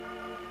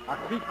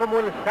Así como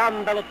el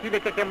sándalo tiene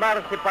que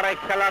quemarse para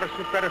exhalar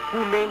su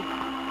perfume,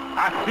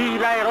 así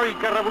la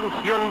heroica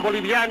revolución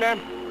boliviana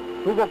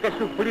tuvo que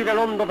sufrir el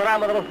hondo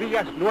drama de los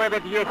días 9,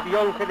 10 y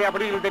 11 de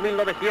abril de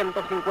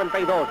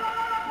 1952.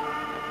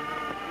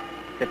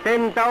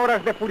 70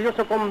 horas de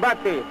furioso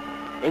combate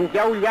en que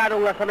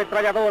aullaron las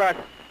ametralladoras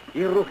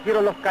y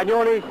rugieron los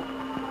cañones,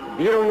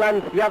 dieron la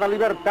ansiada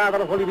libertad a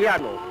los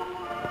bolivianos.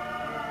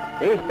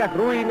 Estas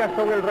ruinas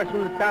son el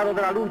resultado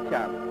de la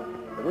lucha,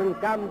 pero en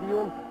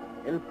cambio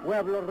el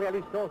pueblo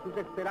realizó sus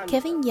esperanzas.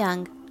 Kevin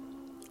Young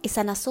is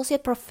an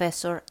associate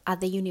professor at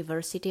the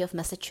University of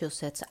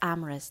Massachusetts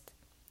Amherst.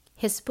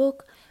 His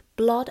book,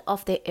 Blood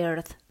of the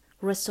Earth,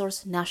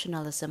 Resource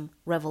Nationalism,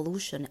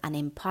 Revolution and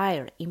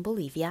Empire in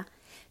Bolivia,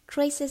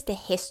 traces the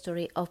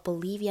history of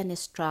Bolivian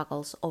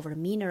struggles over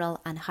mineral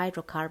and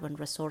hydrocarbon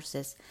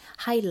resources,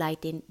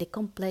 highlighting the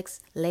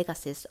complex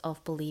legacies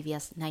of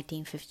Bolivia's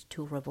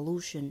 1952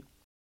 revolution.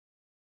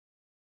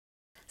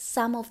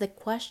 Some of the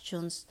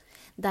questions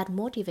that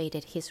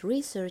motivated his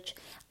research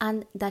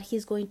and that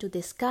he's going to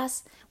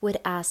discuss with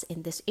us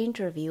in this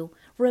interview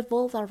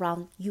revolve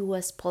around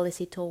U.S.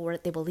 policy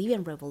toward the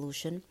Bolivian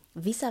Revolution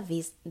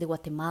vis-a-vis the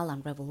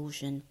Guatemalan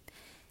Revolution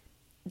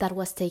that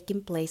was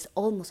taking place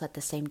almost at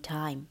the same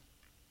time.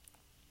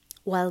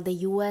 While the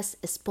U.S.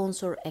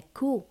 sponsored a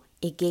coup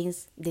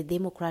against the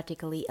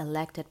democratically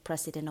elected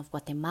president of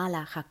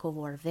Guatemala,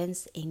 Jacobo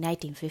Arbenz, in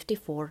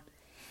 1954,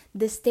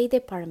 the State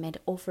Department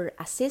offered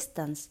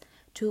assistance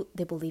to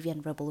the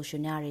Bolivian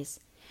revolutionaries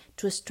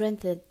to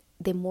strengthen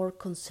the more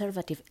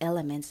conservative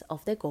elements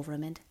of the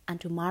government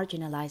and to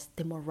marginalize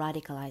the more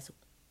radicalized.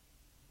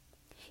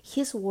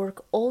 His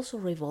work also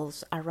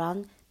revolves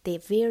around the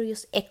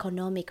various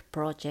economic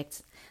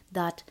projects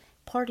that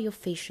party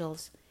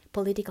officials,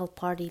 political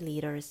party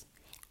leaders,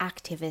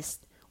 activists,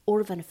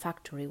 urban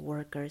factory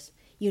workers,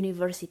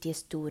 university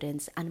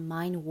students, and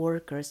mine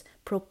workers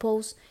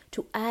propose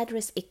to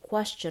address a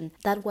question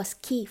that was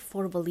key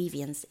for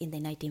Bolivians in the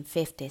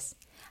 1950s: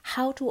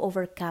 how to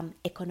overcome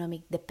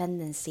economic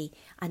dependency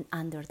and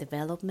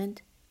underdevelopment.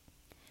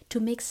 To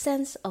make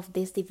sense of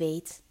these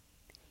debates,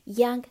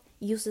 Young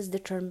uses the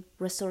term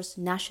resource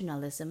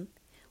nationalism,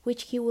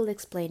 which he will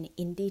explain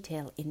in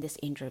detail in this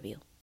interview.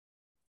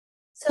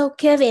 So,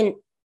 Kevin,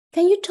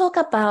 can you talk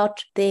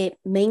about the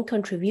main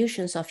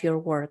contributions of your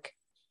work?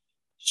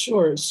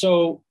 Sure.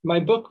 So my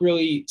book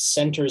really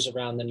centers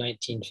around the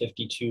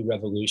 1952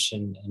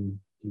 revolution in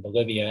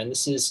Bolivia. And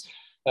this is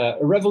a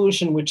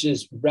revolution which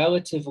is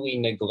relatively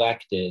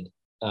neglected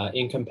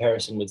in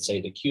comparison with,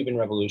 say, the Cuban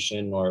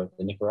Revolution or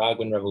the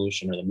Nicaraguan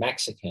Revolution or the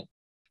Mexican.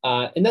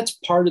 And that's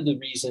part of the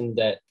reason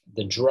that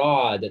the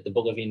draw that the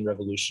Bolivian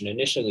Revolution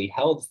initially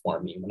held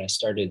for me when I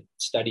started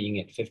studying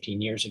it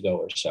 15 years ago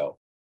or so.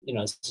 You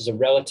know, this is a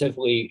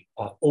relatively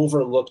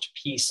overlooked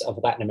piece of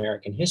Latin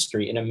American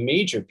history and a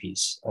major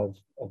piece of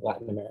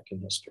Latin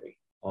American history.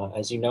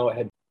 As you know, it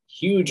had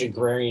huge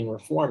agrarian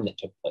reform that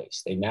took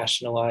place. They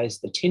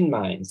nationalized the tin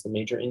mines, the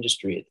major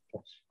industry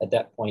at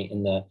that point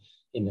in the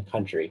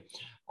country.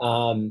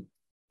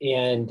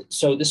 And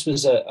so this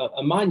was a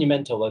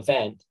monumental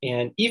event.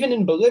 And even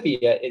in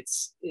Bolivia,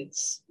 it's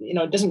you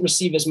know, it doesn't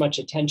receive as much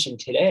attention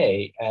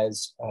today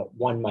as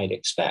one might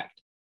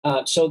expect.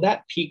 So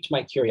that piqued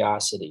my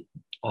curiosity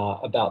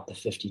about the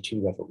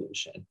 52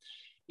 revolution.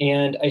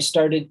 And I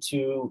started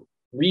to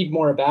read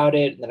more about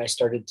it. And then I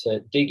started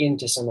to dig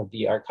into some of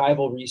the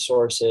archival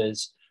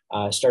resources,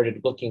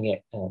 started looking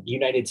at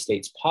United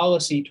States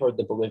policy toward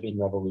the Bolivian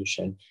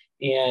Revolution.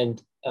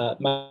 And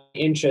my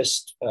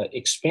interest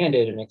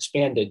expanded and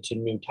expanded to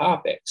new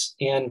topics.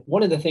 And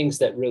one of the things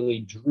that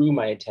really drew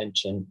my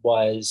attention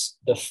was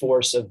the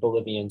force of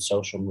Bolivian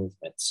social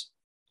movements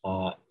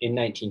in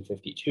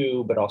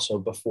 1952, but also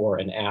before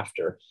and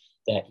after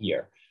that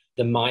year.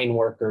 The mine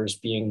workers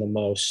being the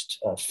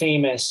most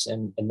famous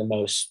and the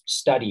most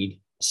studied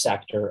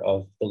sector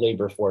of the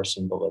labor force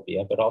in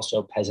Bolivia, but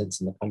also peasants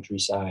in the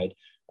countryside,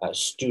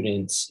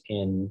 students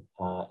in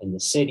the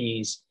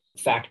cities,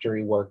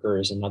 factory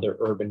workers and other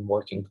urban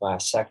working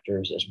class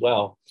sectors as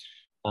well,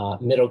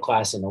 middle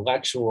class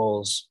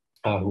intellectuals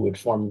who would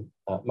form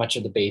much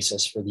of the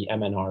basis for the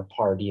MNR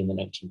party in the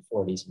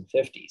 1940s and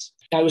 50s.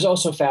 I was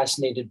also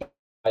fascinated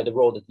by the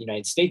role that the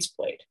United States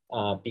played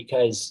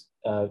because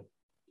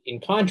in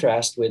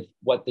contrast with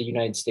what the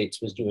United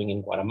States was doing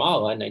in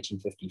Guatemala in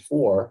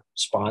 1954,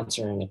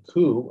 sponsoring a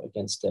coup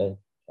against an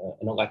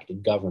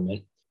elected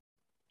government,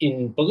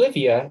 in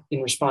Bolivia,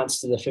 in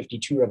response to the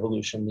 52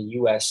 revolution, the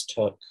US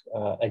took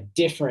a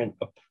different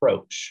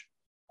approach.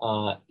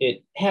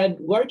 It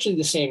had largely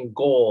the same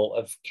goal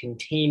of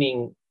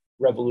containing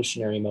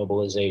revolutionary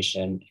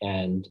mobilization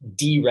and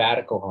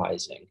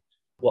de-radicalizing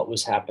what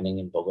was happening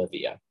in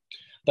Bolivia.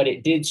 But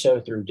it did so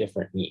through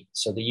different means.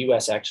 So the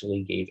US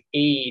actually gave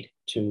aid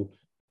to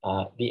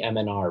the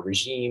MNR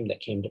regime that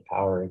came to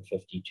power in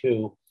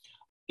 52.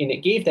 And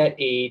it gave that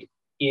aid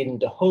in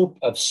the hope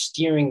of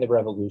steering the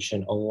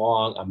revolution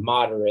along a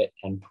moderate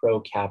and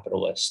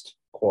pro-capitalist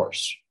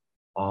course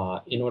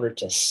in order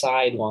to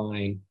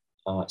sideline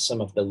some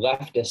of the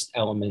leftist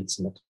elements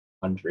in the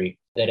country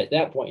that at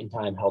that point in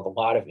time held a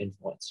lot of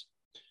influence,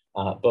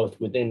 both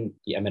within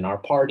the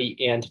MNR party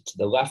and to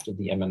the left of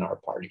the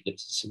MNR party.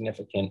 It's a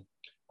significant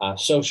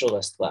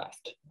socialist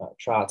left,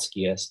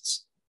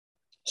 Trotskyists,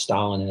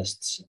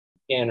 Stalinists,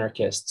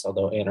 anarchists,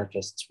 although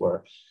anarchists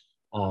were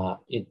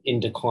in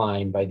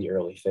decline by the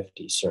early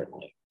 50s,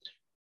 certainly.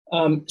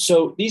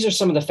 So these are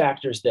some of the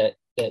factors that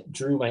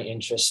drew my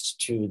interest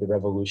to the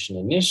revolution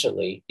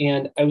initially.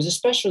 And I was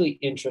especially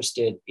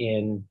interested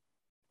in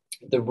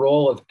the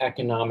role of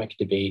economic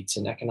debates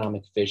and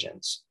economic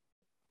visions.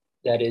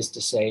 That is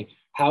to say,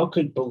 how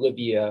could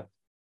Bolivia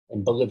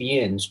and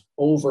Bolivians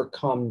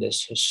overcome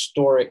this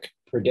historic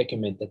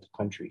predicament that the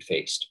country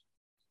faced?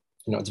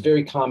 You know, it's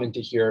very common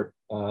to hear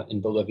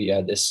in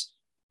Bolivia this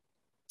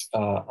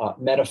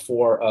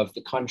metaphor of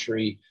the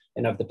country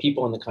and of the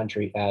people in the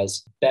country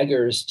as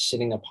beggars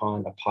sitting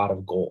upon a pot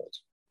of gold.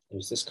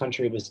 This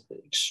country was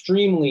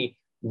extremely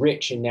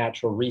rich in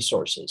natural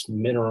resources,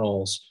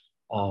 minerals,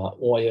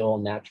 oil,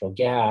 natural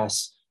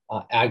gas,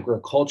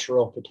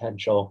 agricultural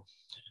potential,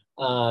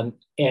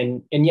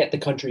 and yet the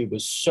country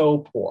was so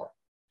poor.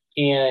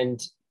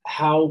 And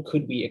how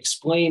could we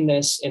explain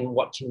this, and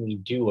what can we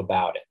do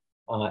about it?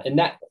 And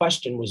that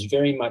question was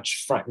very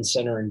much front and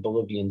center in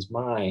Bolivians'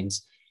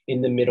 minds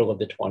in the middle of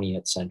the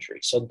 20th century.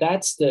 So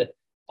that's the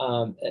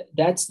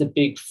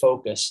big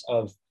focus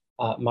of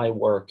my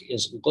work,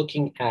 is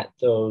looking at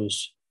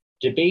those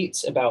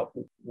debates about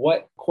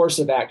what course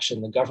of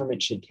action the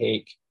government should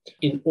take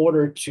in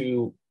order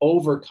to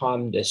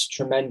overcome this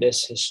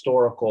tremendous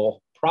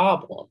historical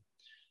problem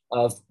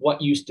of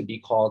what used to be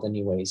called,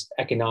 anyways,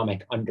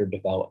 economic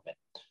underdevelopment.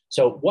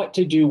 So what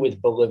to do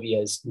with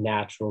Bolivia's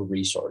natural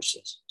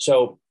resources.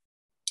 So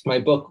my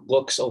book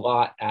looks a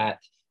lot at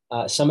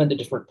some of the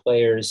different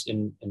players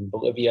in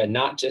Bolivia,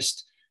 not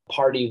just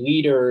party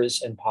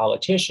leaders and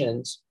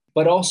politicians,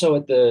 but also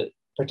at the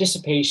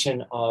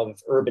participation of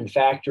urban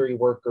factory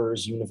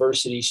workers,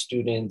 university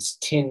students,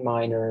 tin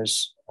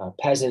miners,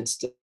 peasants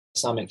to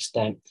some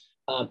extent,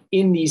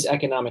 in these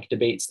economic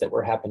debates that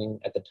were happening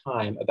at the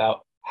time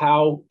about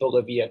how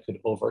Bolivia could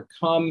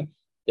overcome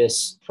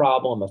this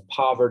problem of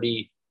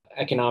poverty,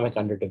 economic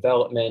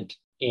underdevelopment,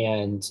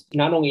 and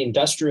not only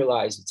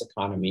industrialize its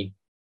economy,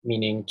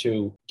 meaning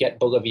to get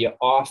Bolivia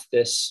off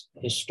this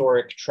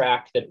historic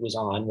track that it was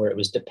on, where it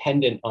was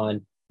dependent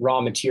on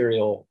raw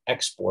material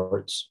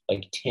exports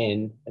like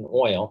tin and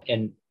oil,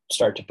 and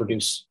start to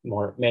produce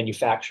more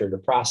manufactured or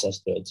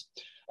processed goods,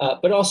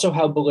 but also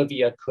how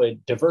Bolivia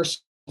could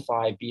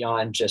diversify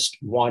beyond just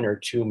one or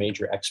two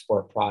major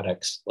export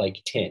products like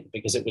tin,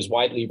 because it was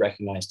widely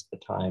recognized at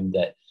the time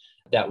that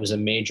that was a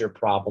major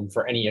problem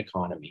for any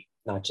economy,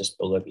 not just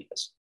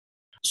Bolivia's.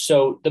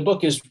 So the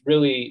book is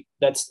really,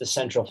 that's the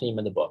central theme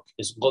of the book,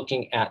 is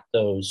looking at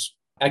those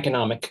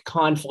economic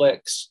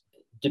conflicts,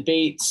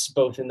 debates,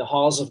 both in the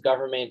halls of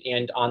government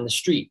and on the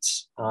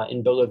streets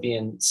in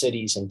Bolivian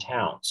cities and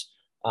towns,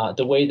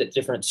 the way that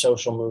different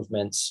social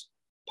movements,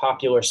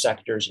 popular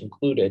sectors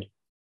included,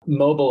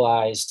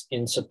 mobilized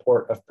in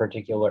support of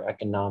particular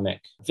economic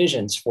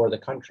visions for the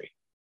country.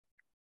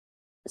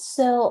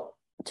 So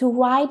to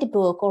write the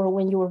book, or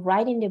when you were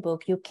writing the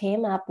book, you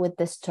came up with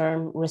this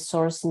term,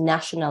 resource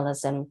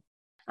nationalism.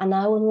 And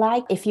I would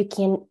like if you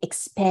can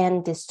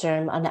expand this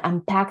term and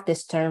unpack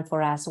this term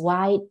for us,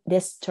 why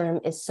this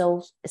term is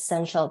so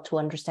essential to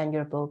understand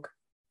your book.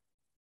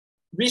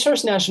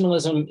 Resource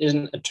nationalism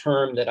isn't a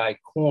term that I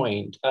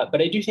coined,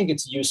 but I do think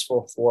it's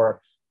useful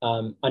for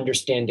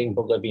understanding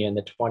Bolivia in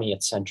the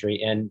 20th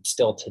century and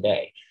still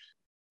today.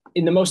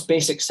 In the most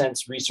basic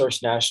sense,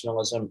 resource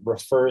nationalism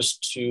refers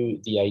to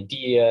the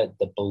idea,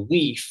 the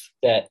belief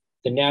that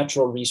the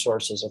natural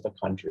resources of a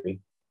country,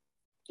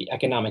 the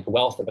economic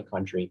wealth of a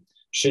country,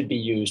 should be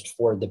used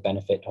for the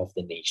benefit of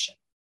the nation,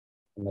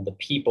 the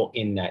people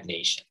in that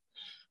nation.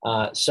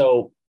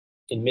 So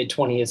in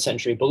mid-20th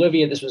century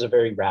Bolivia, this was a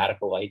very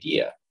radical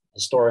idea.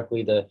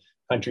 Historically, the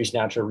country's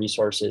natural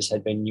resources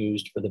had been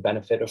used for the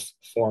benefit of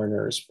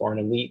foreigners,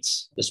 foreign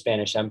elites, the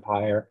Spanish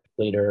Empire,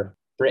 later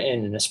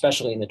Britain, and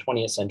especially in the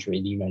 20th century,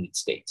 the United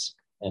States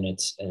and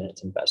its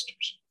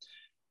investors.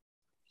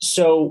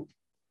 So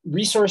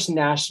resource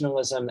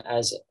nationalism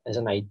as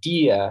an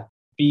idea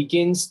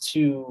begins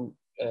to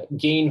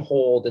gain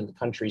hold in the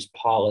country's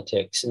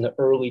politics in the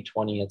early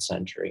 20th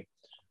century.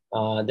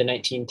 The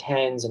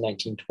 1910s and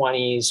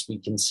 1920s, we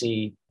can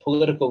see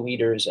political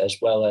leaders as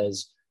well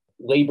as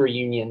labor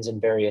unions in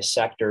various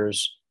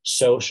sectors,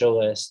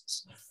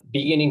 socialists,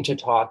 beginning to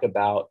talk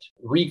about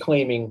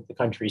reclaiming the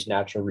country's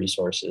natural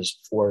resources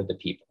for the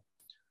people.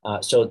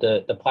 So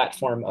the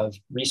platform of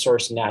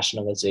resource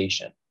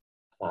nationalization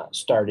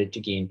started to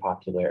gain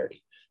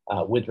popularity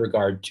with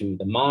regard to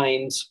the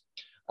mines,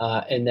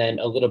 and then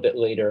a little bit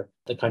later,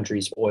 the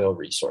country's oil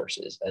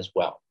resources as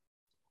well.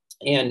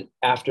 And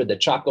after the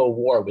Chaco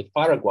War with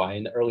Paraguay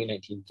in the early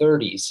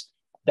 1930s,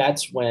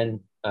 that's when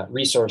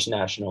resource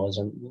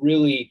nationalism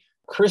really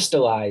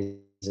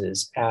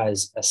crystallizes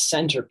as a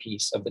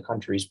centerpiece of the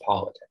country's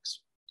politics,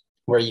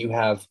 where you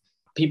have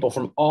people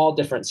from all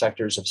different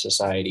sectors of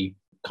society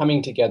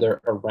coming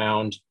together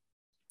around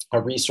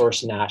a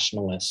resource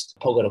nationalist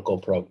political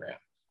program,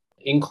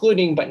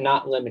 including but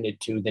not limited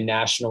to the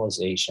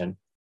nationalization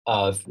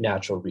of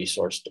natural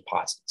resource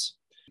deposits.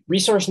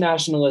 Resource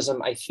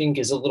nationalism, I think,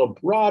 is a little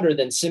broader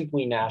than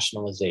simply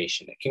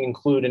nationalization. It can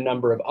include a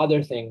number of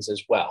other things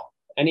as well.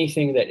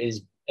 Anything that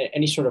is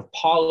any sort of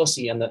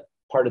policy on the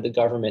part of the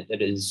government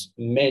that is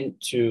meant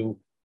to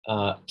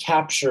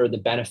capture the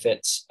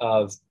benefits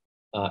of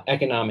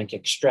economic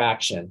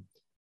extraction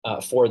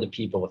for the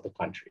people of the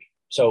country.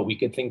 So we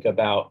could think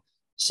about,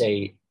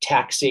 say,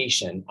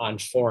 taxation on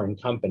foreign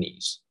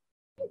companies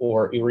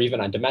or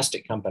even on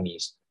domestic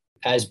companies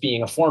as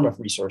being a form of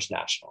resource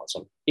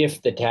nationalism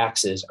if the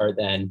taxes are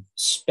then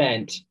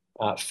spent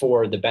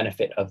for the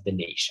benefit of the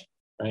nation,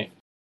 right?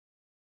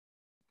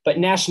 But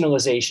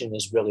nationalization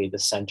is really the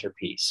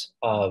centerpiece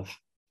of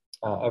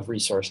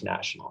resource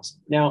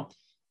nationalism. Now,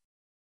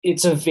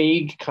 it's a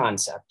vague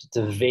concept, it's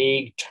a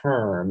vague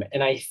term,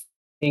 and I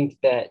think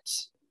that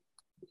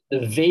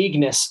the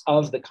vagueness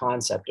of the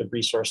concept of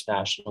resource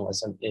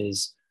nationalism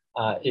is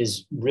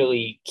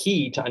really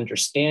key to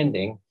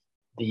understanding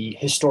the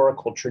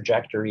historical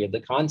trajectory of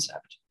the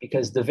concept,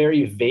 because the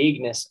very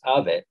vagueness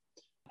of it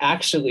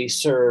actually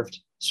served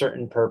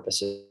certain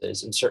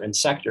purposes in certain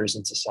sectors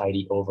in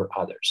society over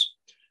others.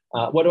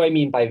 What do I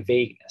mean by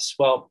vagueness?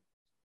 Well,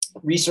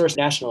 resource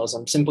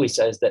nationalism simply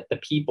says that the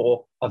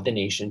people of the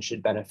nation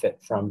should benefit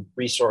from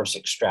resource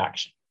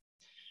extraction.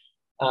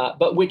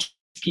 But which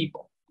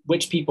people?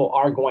 Which people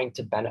are going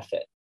to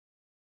benefit?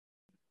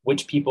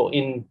 Which people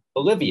in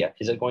Bolivia?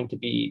 Is it going to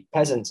be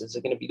peasants? Is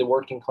it going to be the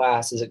working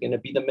class? Is it going to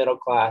be the middle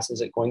class?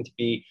 Is it going to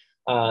be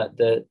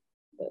the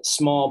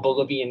small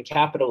Bolivian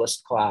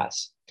capitalist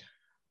class?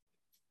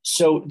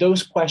 So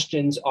those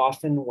questions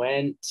often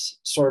went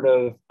sort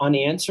of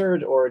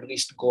unanswered or at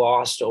least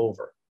glossed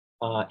over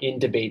in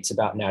debates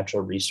about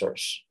natural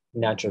resource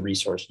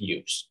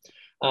use.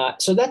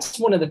 So that's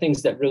one of the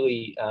things that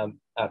really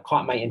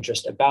caught my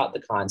interest about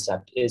the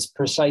concept is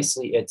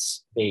precisely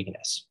its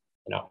vagueness.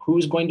 You know,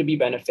 who's going to be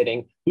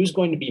benefiting? Who's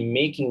going to be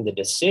making the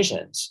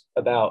decisions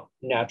about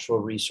natural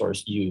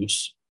resource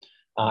use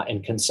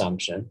and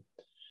consumption?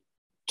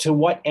 To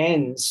what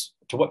ends,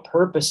 to what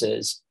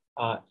purposes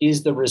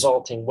is the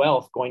resulting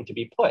wealth going to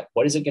be put?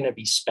 What is it going to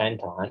be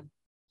spent on?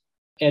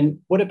 And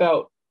what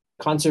about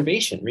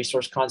conservation,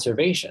 resource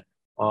conservation?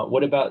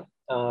 What about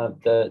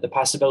the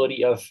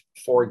possibility of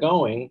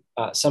foregoing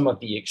some of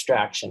the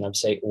extraction of,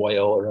 say,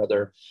 oil or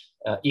other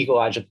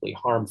ecologically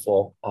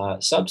harmful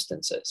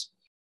substances?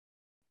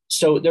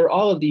 So there are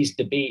all of these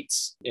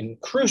debates and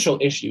crucial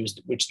issues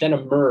which then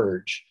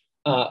emerge,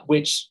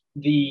 which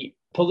the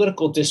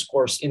political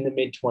discourse in the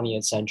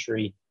mid-20th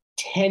century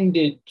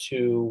tended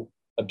to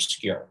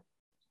obscure.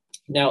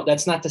 Now,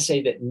 that's not to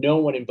say that no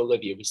one in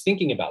Bolivia was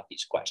thinking about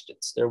these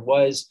questions. There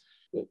was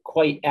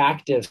quite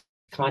active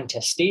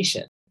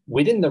contestation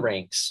within the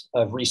ranks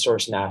of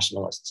resource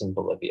nationalists in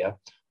Bolivia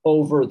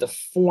over the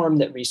form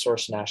that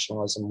resource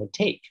nationalism would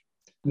take.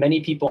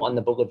 Many people on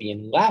the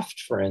Bolivian left,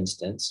 for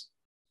instance,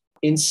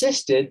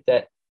 insisted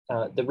that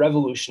the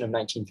revolution of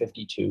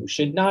 1952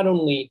 should not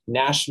only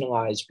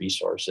nationalize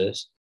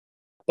resources,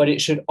 but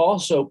it should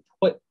also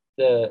put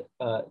the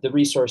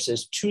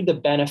resources to the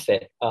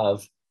benefit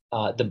of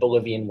the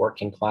Bolivian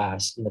working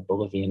class and the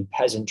Bolivian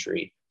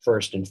peasantry,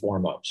 first and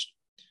foremost.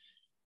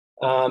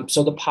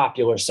 So the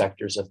popular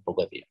sectors of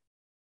Bolivia.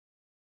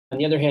 On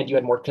the other hand, you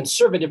had more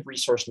conservative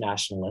resource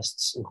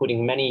nationalists,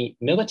 including many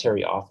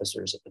military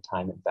officers at the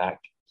time, in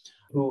fact,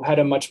 who had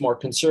a much more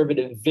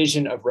conservative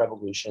vision of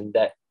revolution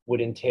that would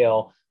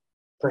entail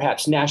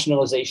perhaps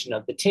nationalization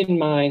of the tin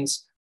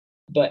mines,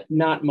 but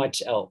not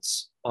much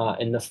else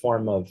in the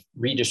form of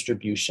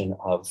redistribution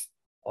of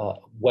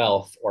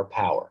wealth or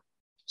power.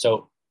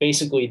 So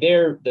basically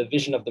the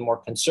vision of the more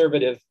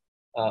conservative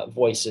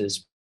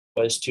voices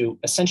was to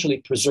essentially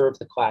preserve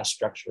the class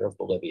structure of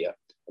Bolivia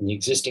and the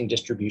existing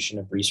distribution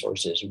of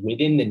resources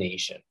within the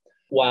nation,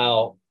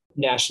 while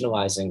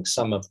nationalizing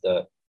some of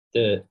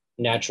the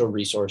natural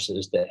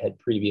resources that had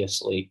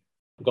previously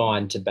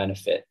gone to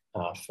benefit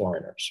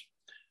foreigners.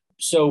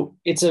 So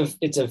it's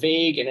a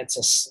vague and it's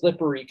a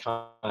slippery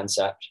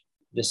concept,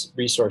 this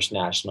resource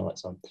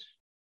nationalism.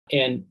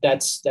 And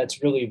that's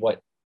really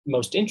what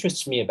most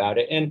interests me about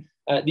it. And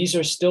these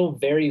are still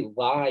very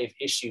live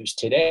issues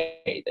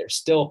today. They're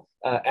still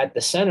at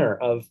the center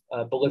of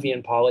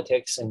Bolivian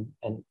politics and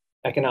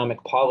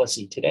economic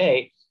policy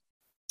today.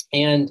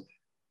 And,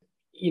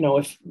 you know,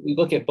 if we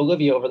look at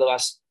Bolivia over the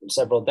last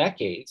several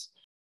decades,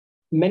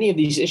 many of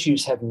these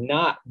issues have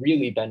not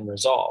really been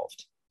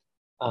resolved.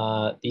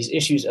 These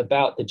issues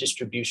about the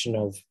distribution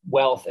of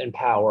wealth and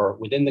power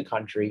within the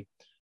country,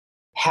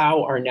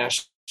 how are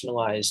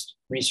nationalized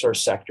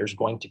resource sectors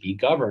going to be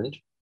governed?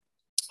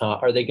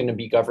 Are they going to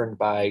be governed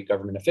by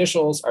government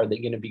officials? Are they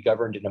going to be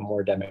governed in a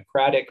more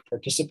democratic,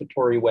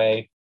 participatory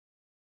way?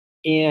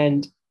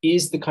 And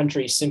is the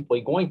country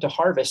simply going to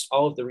harvest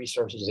all of the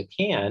resources it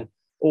can,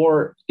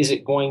 or is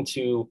it going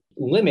to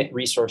limit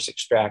resource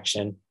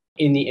extraction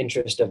in the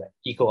interest of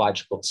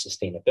ecological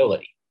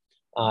sustainability?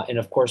 And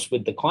of course,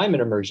 with the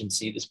climate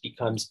emergency, this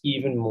becomes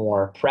even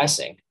more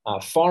pressing,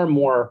 far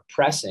more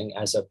pressing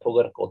as a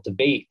political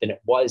debate than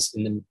it was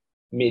in the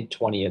mid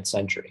 20th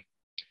century.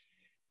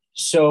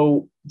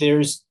 So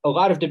there's a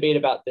lot of debate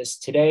about this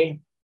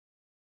today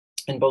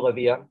in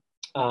Bolivia,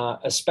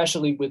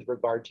 especially with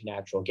regard to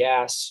natural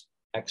gas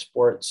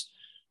exports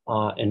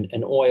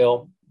and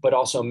oil, but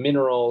also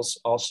minerals,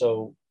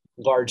 also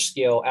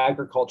large-scale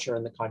agriculture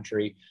in the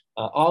country.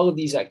 All of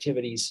these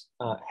activities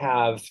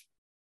have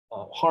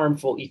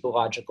harmful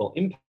ecological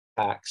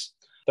impacts.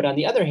 But on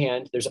the other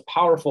hand, there's a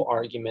powerful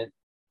argument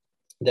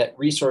that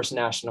resource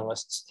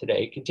nationalists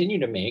today continue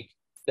to make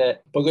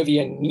that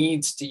Bolivia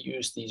needs to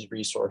use these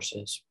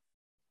resources.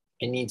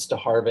 It needs to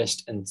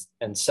harvest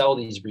and sell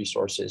these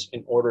resources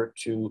in order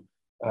to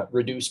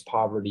reduce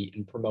poverty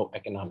and promote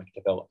economic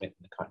development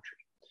in the country.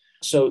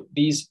 So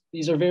these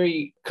are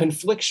very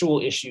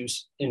conflictual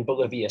issues in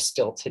Bolivia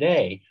still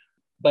today,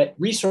 but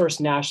resource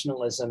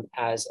nationalism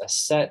as a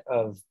set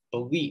of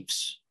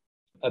beliefs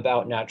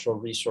about natural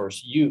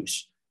resource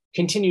use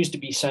continues to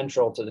be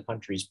central to the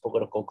country's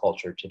political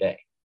culture today.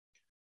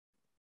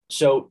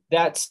 So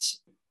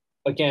that's,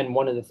 again,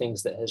 one of the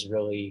things that has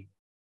really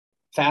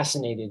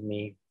fascinated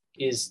me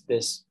is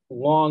this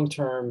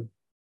long-term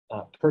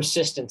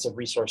persistence of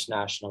resource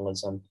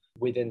nationalism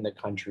within the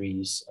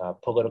country's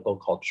political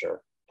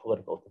culture,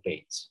 political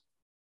debates.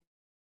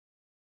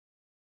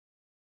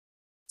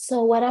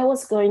 So what I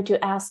was going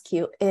to ask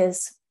you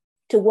is,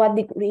 to what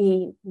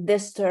degree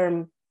this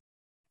term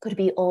could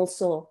be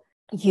also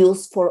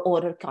used for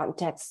other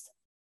contexts?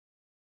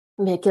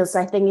 Because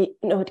I think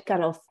it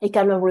kind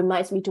of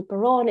reminds me to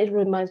Peron. It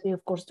reminds me,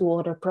 of course, to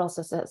other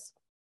processes.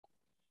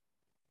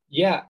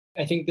 Yeah,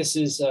 I think this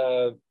is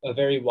a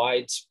very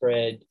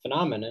widespread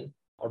phenomenon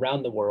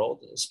around the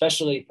world,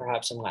 especially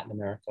perhaps in Latin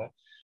America.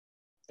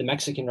 The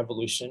Mexican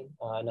Revolution,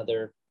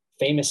 another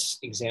famous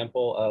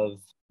example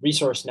of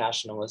resource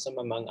nationalism,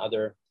 among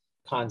other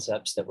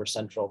concepts that were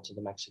central to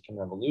the Mexican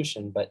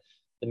Revolution. But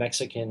the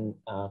Mexican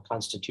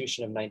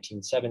Constitution of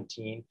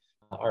 1917,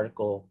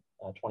 Article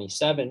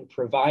 27,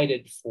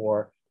 provided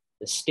for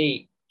the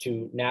state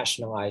to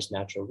nationalize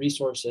natural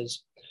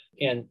resources.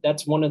 And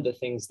that's one of the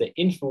things that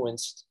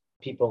influenced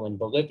people in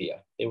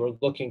Bolivia. They were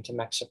looking to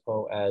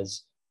Mexico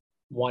as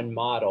one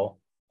model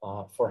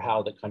for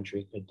how the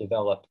country could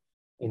develop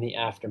in the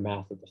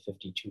aftermath of the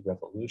 52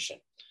 revolution.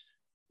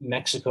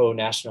 Mexico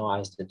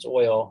nationalized its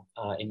oil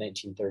in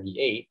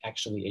 1938,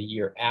 actually a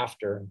year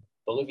after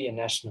Bolivia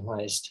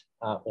nationalized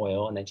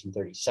oil in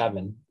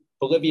 1937.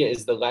 Bolivia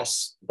is the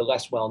less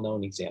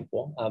well-known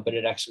example, but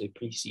it actually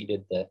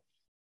preceded the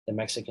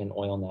Mexican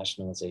oil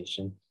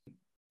nationalization.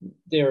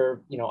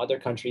 There are, other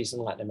countries in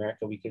Latin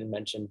America. We could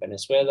mention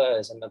Venezuela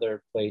as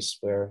another place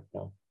where,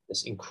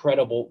 this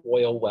incredible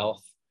oil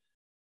wealth,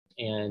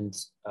 and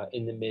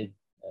in the mid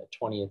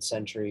 20th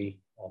century,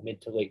 mid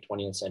to late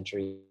 20th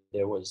century,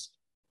 there was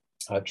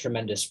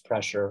tremendous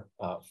pressure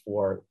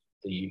for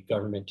the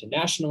government to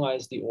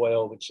nationalize the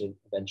oil, which it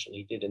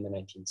eventually did in the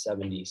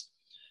 1970s.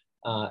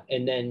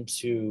 And then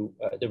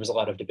there was a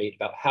lot of debate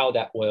about how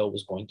that oil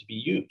was going to be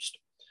used,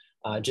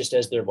 just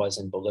as there was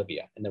in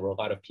Bolivia. And there were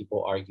a lot of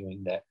people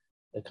arguing that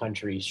the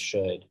country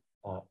should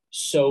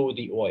sow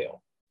the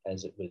oil,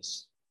 as it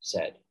was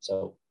said.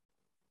 So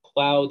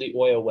plow the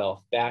oil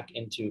wealth back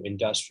into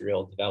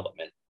industrial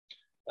development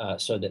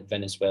so that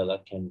Venezuela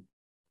can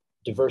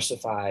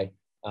diversify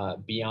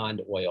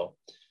beyond oil.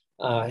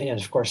 And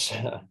of course,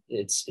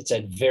 it's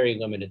had very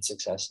limited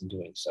success in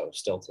doing so.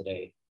 Still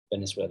today,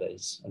 Venezuela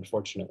is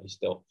unfortunately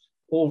still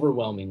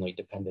overwhelmingly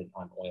dependent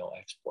on oil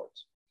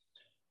exports.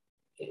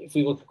 If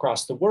we look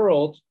across the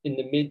world, in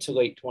the mid to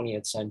late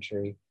 20th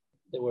century,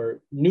 there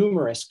were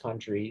numerous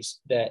countries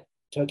that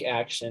took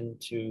action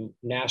to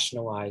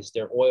nationalize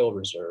their oil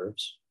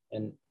reserves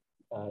and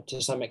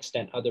to some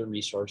extent other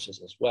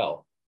resources as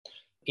well.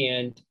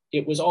 And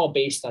it was all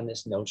based on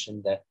this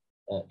notion that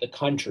the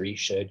country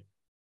should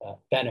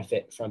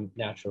benefit from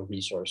natural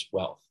resource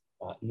wealth,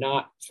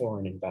 not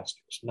foreign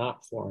investors,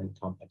 not foreign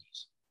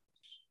companies.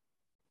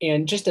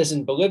 And just as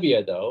in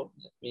Bolivia, though,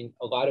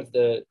 a lot of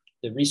the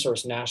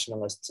resource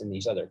nationalists in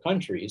these other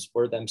countries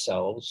were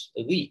themselves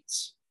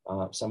elites.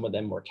 Some of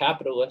them were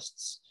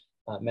capitalists.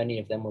 Many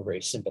of them were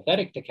very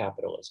sympathetic to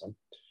capitalism.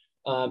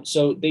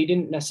 So they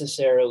didn't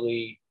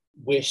necessarily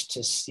wish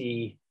to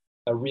see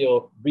a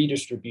real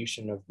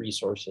redistribution of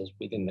resources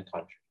within the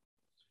country.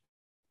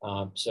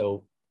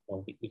 So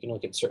we can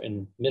look at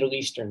certain Middle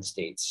Eastern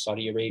states,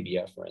 Saudi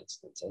Arabia, for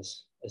instance,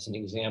 as an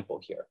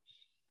example here,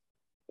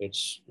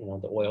 which,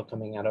 the oil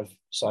coming out of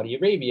Saudi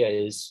Arabia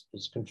is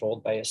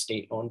controlled by a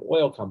state-owned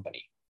oil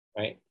company,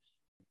 right?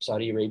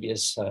 Saudi Arabia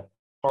is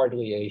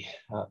hardly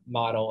a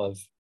model of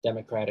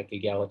democratic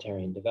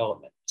egalitarian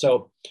development.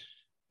 So,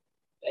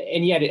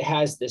 and yet it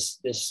has this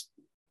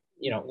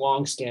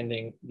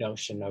longstanding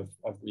notion of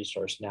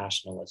resource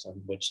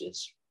nationalism, which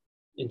is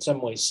in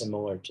some ways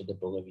similar to the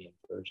Bolivian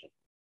version.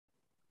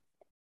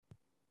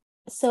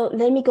 So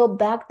let me go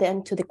back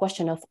then to the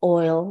question of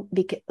oil,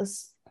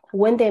 because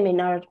when the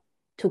MNR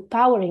took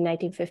power in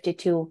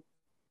 1952,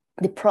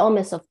 the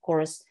promise, of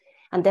course,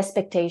 and the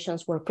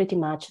expectations were pretty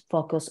much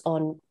focused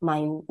on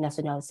mine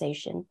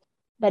nationalization.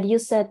 But you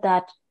said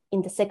that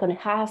in the second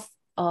half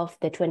of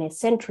the 20th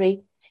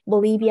century,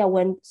 Bolivia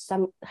went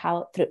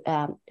somehow through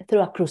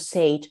a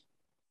crusade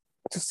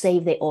to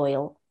save the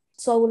oil.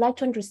 So I would like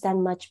to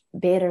understand much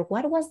better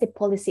what was the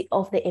policy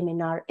of the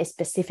MNR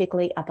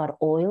specifically about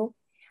oil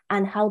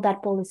and how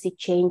that policy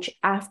changed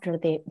after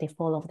the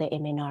fall of the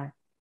MNR.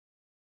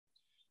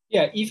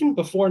 Yeah, even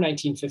before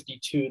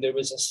 1952, there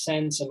was a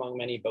sense among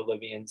many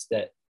Bolivians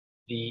that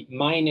the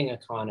mining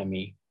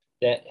economy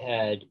that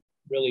had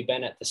really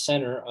been at the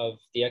center of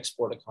the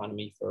export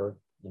economy for,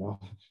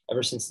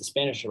 ever since the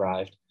Spanish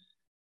arrived,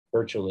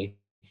 virtually,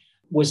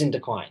 was in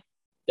decline.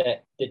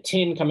 That the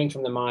tin coming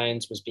from the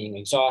mines was being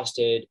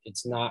exhausted.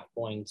 It's not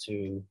going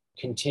to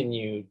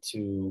continue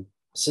to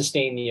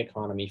sustain the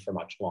economy for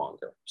much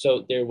longer.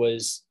 So there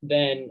was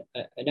then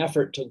an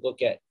effort to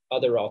look at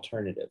other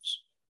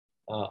alternatives,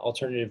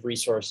 alternative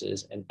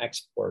resources and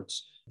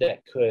exports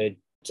that could,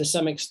 to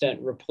some extent,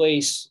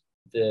 replace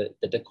the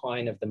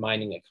decline of the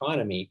mining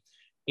economy.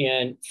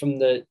 And from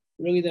the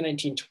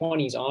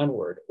 1920s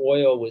onward,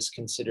 oil was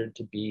considered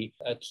to be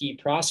a key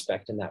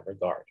prospect in that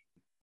regard.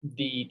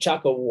 The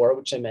Chaco War,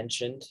 which I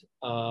mentioned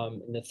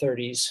in the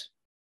 30s,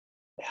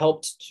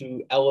 helped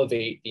to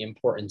elevate the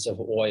importance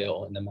of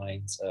oil in the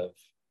minds of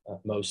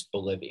most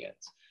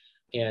Bolivians.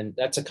 And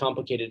that's a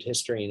complicated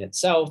history in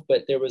itself,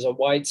 but there was a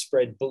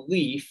widespread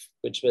belief,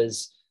 which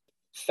was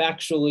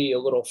factually a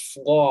little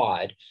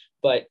flawed,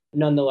 but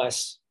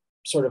nonetheless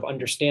sort of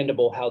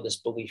understandable how this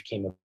belief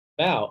came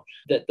about,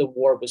 that the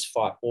war was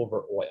fought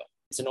over oil.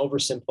 It's an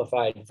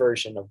oversimplified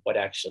version of what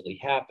actually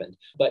happened.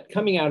 But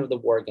coming out of the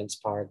war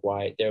against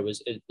Paraguay, there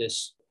was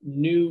this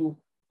new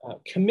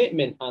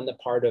commitment on the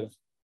part of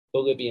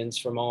Bolivians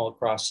from all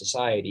across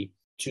society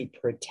to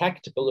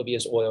protect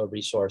Bolivia's oil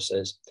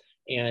resources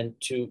and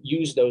to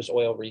use those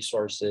oil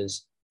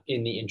resources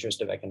in the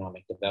interest of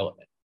economic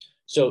development.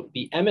 So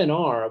the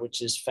MNR,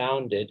 which is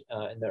founded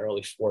in the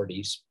early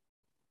 40s,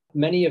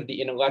 many of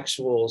the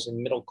intellectuals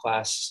and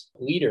middle-class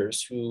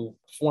leaders who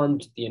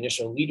formed the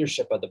initial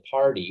leadership of the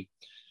party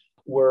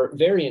were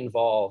very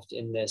involved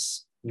in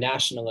this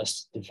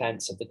nationalist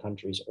defense of the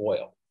country's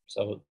oil.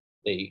 So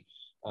they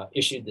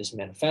issued this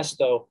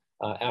manifesto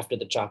after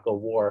the Chaco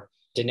War,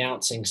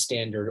 denouncing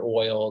Standard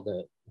Oil,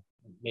 the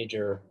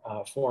major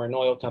foreign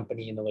oil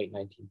company in the late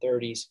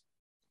 1930s,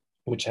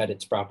 which had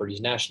its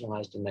properties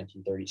nationalized in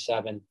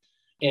 1937,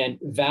 and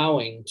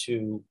vowing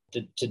to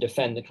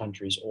defend the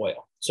country's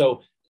oil.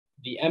 So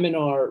the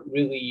MNR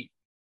really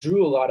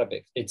drew a lot of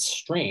its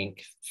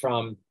strength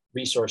from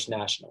resource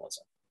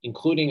nationalism,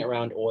 including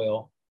around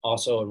oil,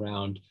 also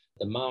around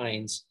the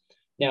mines.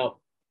 Now,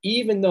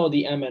 even though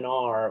the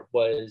MNR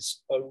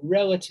was a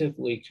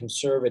relatively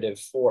conservative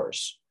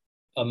force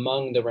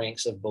among the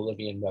ranks of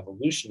Bolivian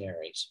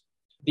revolutionaries,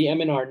 the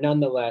MNR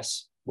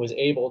nonetheless was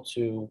able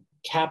to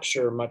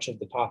capture much of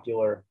the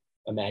popular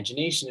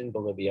imagination in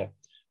Bolivia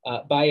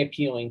by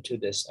appealing to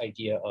this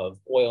idea of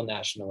oil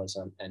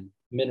nationalism and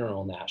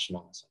mineral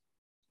nationalism.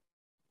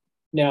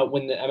 Now,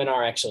 when the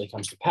MNR actually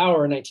comes to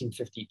power in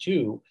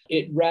 1952,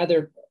 it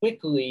rather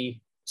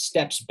quickly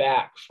steps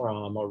back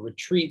from or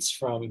retreats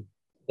from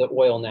the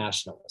oil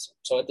nationalism.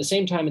 So at the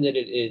same time that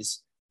it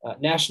is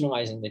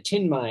nationalizing the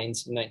tin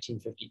mines in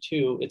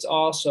 1952, it's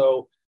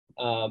also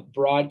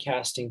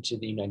broadcasting to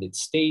the United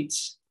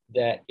States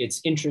that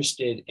it's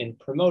interested in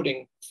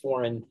promoting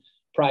foreign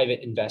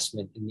private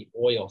investment in the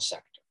oil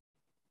sector.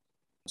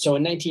 So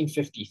in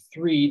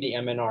 1953, the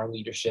MNR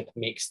leadership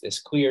makes this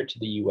clear to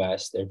the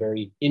US. They're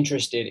very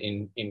interested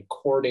in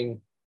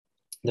courting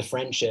the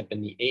friendship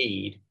and the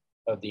aid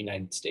of the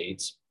United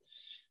States.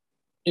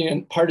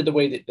 And part of the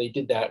way that they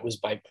did that was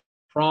by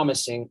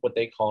promising what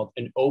they called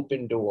an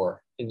open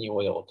door in the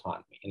oil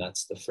economy. And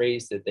that's the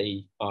phrase that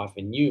they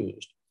often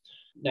used.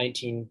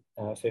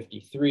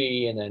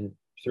 1953, and then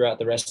throughout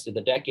the rest of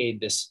the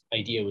decade, this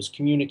idea was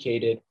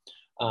communicated.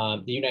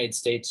 The United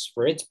States,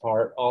 for its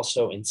part,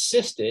 also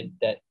insisted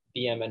that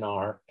the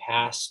MNR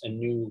pass a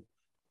new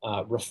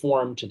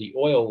reform to the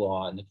oil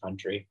law in the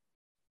country,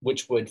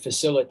 which would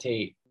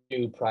facilitate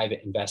new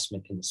private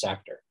investment in the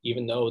sector.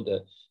 Even though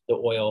the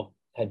oil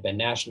had been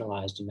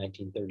nationalized in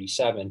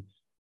 1937,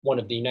 one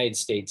of the United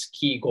States'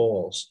 key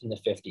goals in the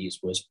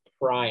 50s was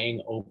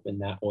prying open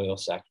that oil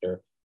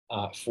sector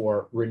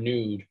for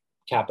renewed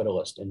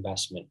capitalist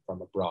investment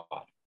from abroad,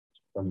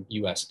 from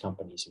US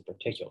companies in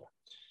particular.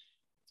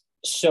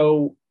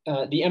 So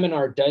the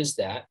MNR does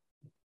that.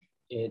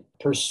 It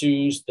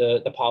pursues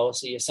the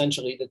policy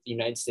essentially that the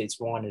United States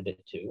wanted it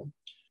to.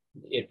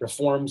 It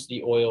reforms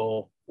the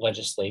oil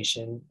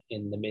legislation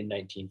in the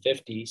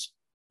mid-1950s.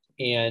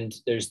 And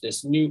there's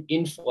this new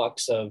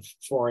influx of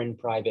foreign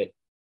private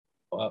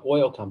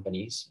oil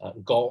companies,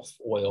 Gulf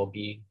Oil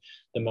being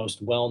the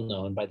most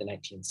well-known by the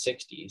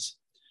 1960s.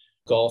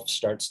 Gulf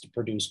starts to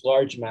produce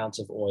large amounts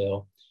of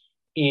oil.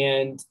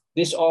 And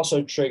this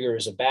also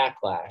triggers a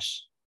backlash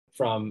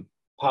from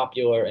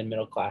popular and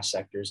middle-class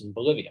sectors in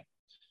Bolivia.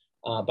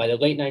 By the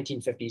late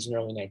 1950s and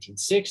early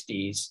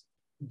 1960s,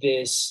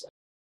 this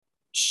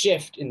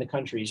shift in the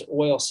country's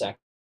oil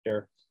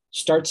sector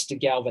starts to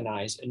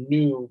galvanize a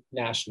new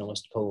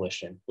nationalist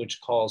coalition,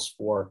 which calls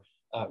for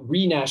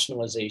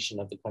renationalization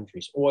of the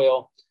country's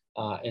oil,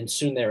 and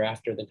soon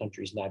thereafter the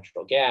country's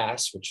natural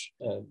gas, which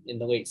in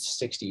the late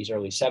 60s,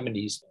 early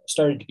 70s,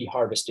 started to be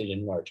harvested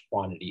in large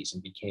quantities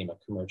and became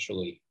a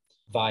commercially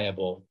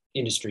viable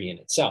industry in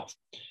itself.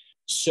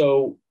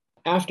 So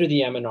after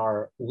the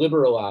MNR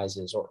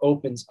liberalizes or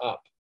opens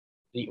up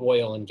the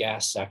oil and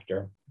gas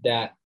sector,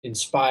 that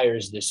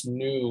inspires this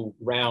new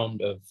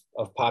round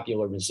of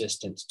popular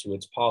resistance to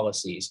its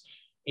policies.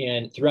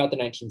 And throughout the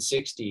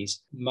 1960s,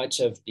 much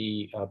of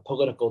the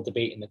political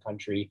debate in the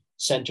country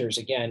centers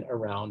again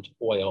around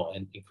oil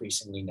and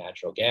increasingly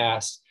natural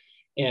gas.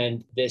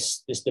 And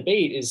this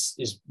debate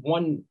is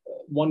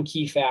one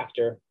key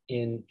factor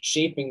in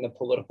shaping the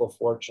political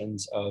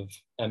fortunes of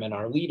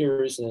MNR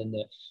leaders and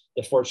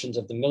the fortunes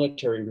of the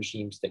military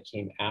regimes that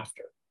came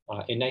after.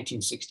 In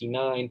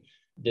 1969,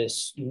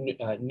 this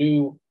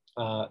new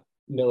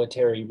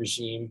military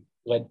regime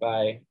led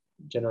by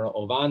General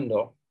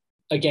Ovando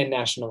again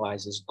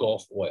nationalizes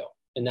Gulf oil.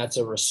 And that's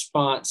a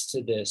response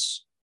to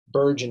this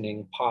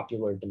burgeoning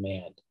popular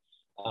demand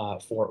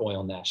for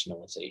oil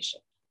nationalization.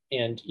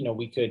 And,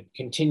 we could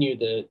continue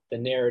the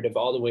narrative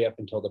all the way up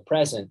until the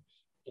present.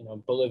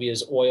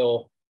 Bolivia's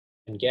oil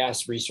and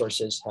gas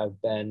resources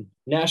have been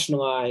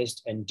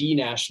nationalized and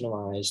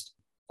denationalized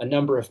a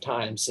number of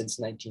times since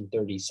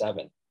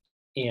 1937.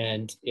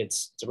 And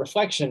it's a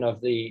reflection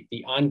of the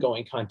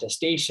ongoing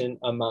contestation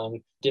among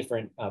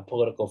different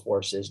political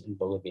forces in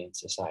Bolivian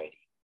society.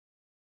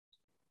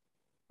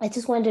 I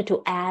just wanted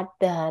to add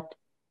that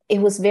it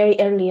was very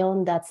early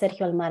on that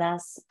Sergio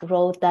Almaraz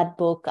wrote that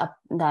book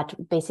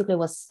that basically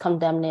was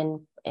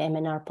condemning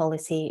MNR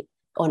policy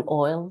on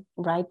oil,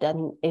 right?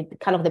 And it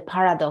kind of the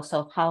paradox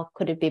of how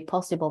could it be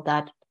possible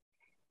that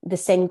the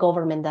same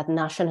government that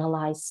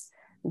nationalized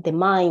the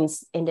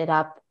mines ended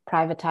up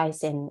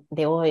privatizing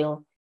the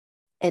oil.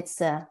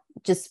 It's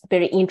just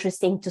very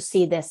interesting to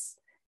see this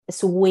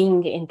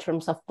swing in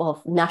terms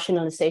of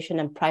nationalization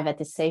and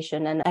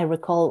privatization. And I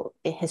recall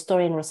a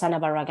historian, Rosana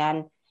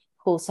Barragan,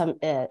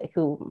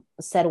 who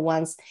said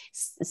once,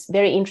 it's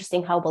very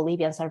interesting how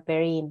Bolivians are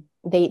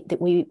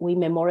we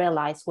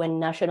memorialize when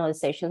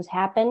nationalizations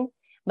happen,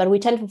 but we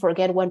tend to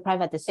forget when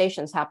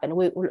privatizations happen.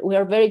 We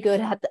are very good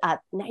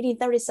at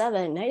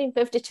 1937,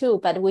 1952,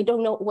 but we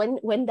don't know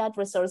when that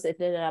resource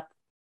ended up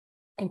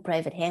in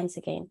private hands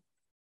again.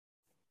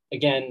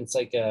 Again, it's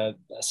like a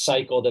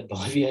cycle that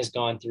Bolivia has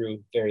gone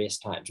through various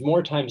times,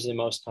 more times than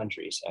most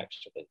countries,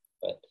 actually.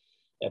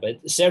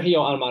 But Sergio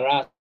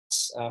Almaraz,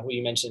 who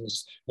you mentioned,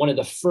 is one of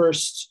the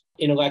first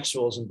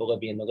intellectuals in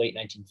Bolivia in the late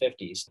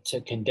 1950s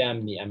to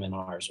condemn the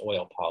MNR's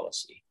oil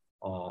policy.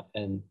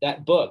 And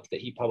that book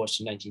that he published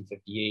in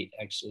 1958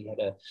 actually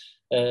had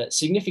a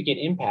significant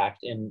impact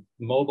in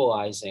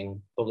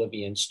mobilizing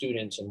Bolivian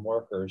students and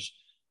workers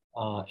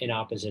in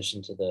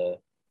opposition to the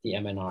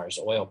MNR's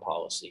oil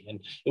policy. And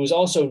it was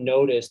also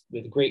noticed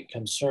with great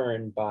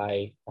concern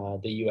by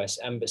the US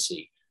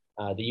Embassy.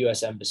 The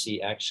US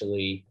Embassy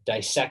actually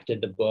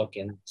dissected the book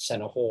and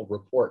sent a whole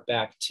report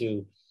back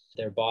to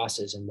their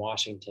bosses in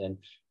Washington,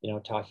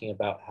 talking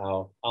about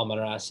how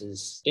Almaraz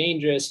is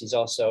dangerous. He's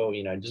also,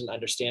 doesn't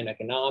understand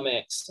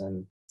economics.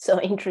 And so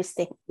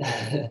interesting.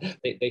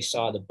 They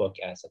saw the book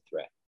as a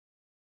threat.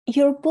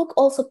 Your book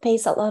also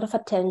pays a lot of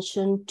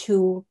attention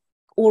to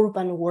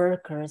urban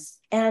workers.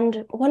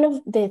 And one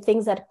of the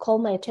things that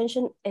caught my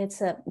attention,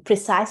 it's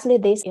precisely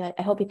this.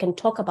 I hope you can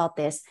talk about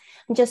this.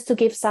 Just to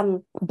give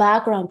some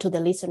background to the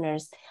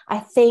listeners, I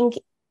think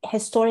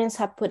historians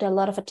have put a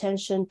lot of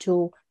attention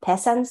to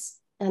peasants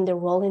and their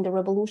role in the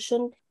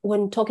revolution.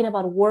 When talking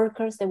about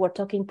workers, they were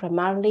talking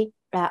primarily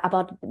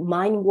about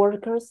mine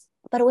workers,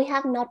 but we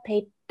have not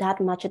paid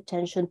that much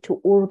attention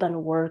to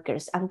urban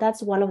workers. And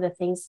that's one of the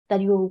things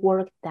that your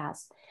work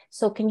does.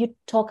 So can you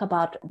talk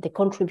about the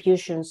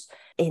contributions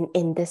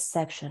in this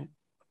section?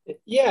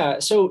 Yeah,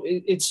 so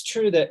it's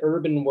true that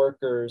urban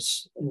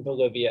workers in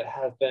Bolivia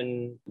have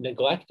been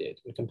neglected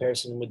in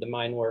comparison with the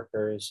mine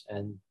workers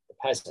and the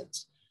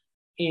peasants.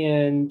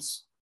 And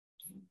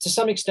to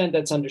some extent,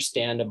 that's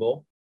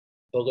understandable.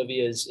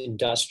 Bolivia's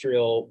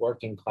industrial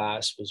working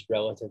class was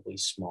relatively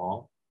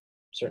small,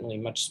 certainly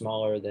much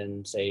smaller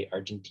than, say,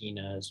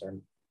 Argentina's or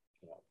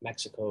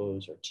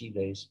Mexico's or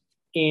Chile's.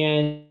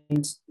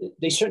 And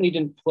they certainly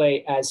didn't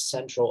play as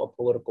central a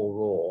political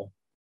role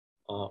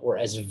or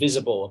as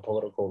visible a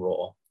political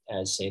role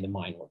as, say, the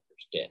mine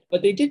workers did.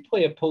 But they did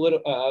play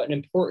an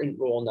important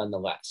role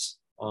nonetheless.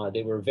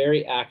 They were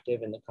very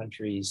active in the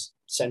country's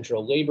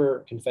central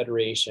labor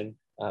confederation,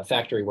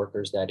 factory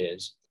workers, that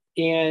is.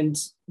 And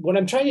what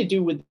I'm trying to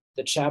do with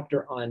the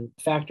chapter on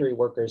factory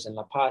workers in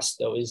La Paz,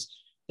 though, is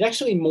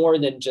actually more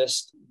than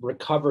just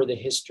recover the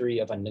history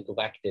of a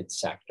neglected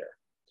sector.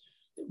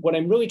 What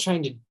I'm really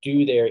trying to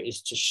do there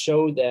is to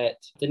show that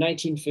the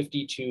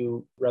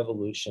 1952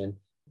 revolution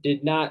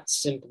did not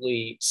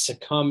simply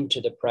succumb to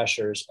the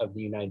pressures of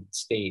the United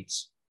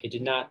States It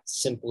did not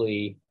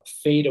simply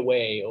fade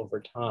away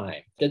over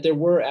time, that there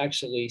were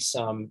actually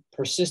some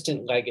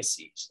persistent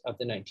legacies of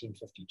the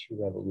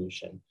 1952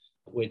 revolution,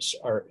 which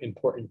are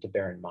important to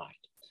bear in mind.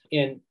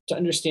 And to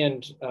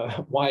understand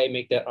why I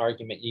make that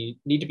argument, you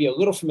need to be a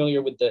little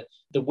familiar with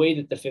the way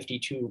that the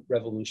 52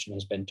 revolution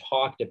has been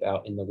talked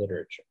about in the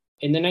literature.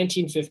 In the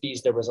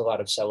 1950s, there was a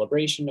lot of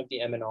celebration of the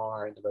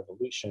MNR and the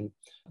revolution,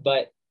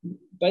 but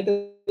by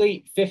the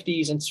late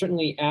 50s, and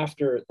certainly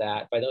after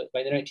that, by the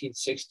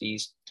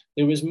 1960s,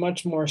 there was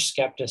much more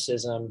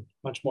skepticism,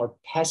 much more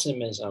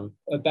pessimism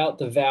about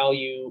the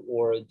value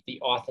or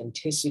the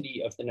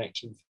authenticity of the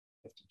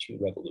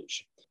 1952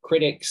 revolution.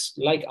 Critics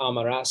like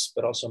Almaraz,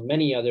 but also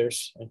many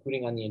others,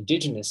 including on the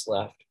indigenous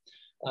left,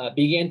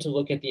 began to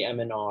look at the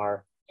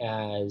MNR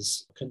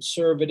as a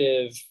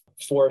conservative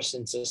force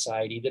in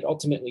society that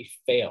ultimately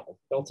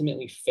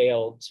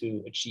failed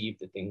to achieve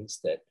the things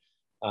that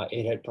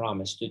it had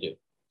promised to do.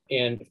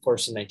 And of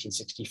course, in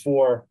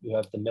 1964, you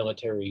have the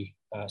military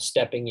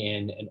stepping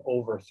in and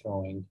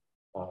overthrowing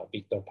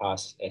Victor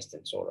Paz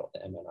Estenssoro, the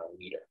MNR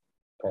leader,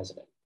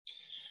 president.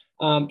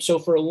 So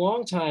for a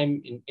long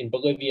time in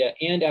Bolivia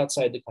and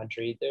outside the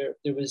country,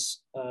 there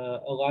was a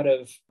lot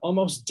of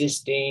almost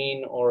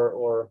disdain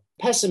or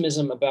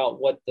pessimism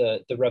about what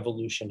the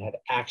revolution had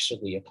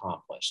actually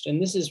accomplished.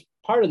 And this is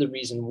part of the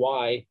reason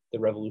why the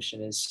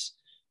revolution is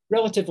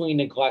relatively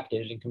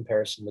neglected in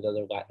comparison with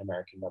other Latin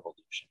American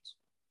revolutions.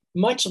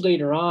 Much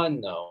later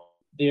on, though,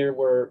 there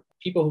were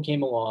people who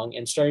came along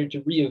and started to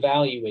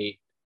reevaluate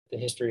the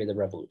history of the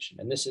revolution.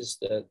 And this is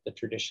the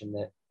tradition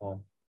that,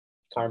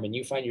 Carmen,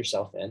 you find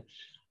yourself in,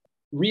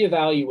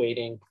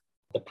 reevaluating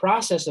the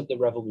process of the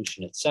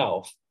revolution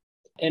itself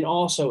and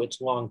also its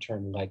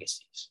long-term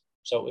legacies.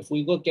 So if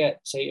we look at,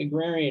 say,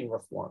 agrarian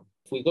reform,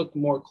 if we look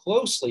more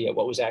closely at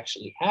what was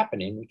actually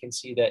happening, we can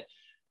see that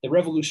the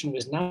revolution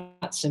was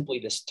not simply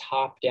this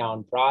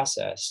top-down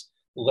process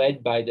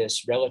led by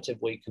this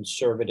relatively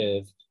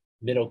conservative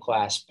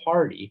middle-class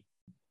party,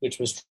 which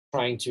was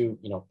trying to,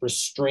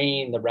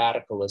 restrain the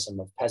radicalism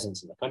of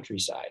peasants in the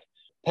countryside.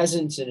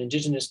 Peasants and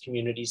indigenous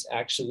communities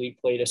actually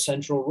played a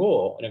central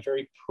role and a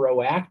very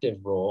proactive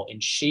role in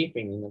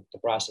shaping the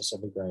process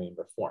of agrarian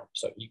reform.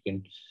 So you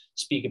can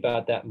speak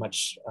about that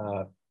much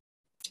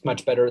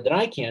better than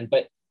I can,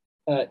 but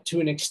to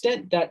an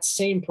extent, that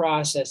same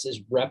process is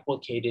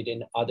replicated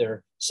in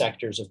other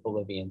sectors of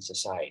Bolivian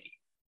society.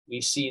 We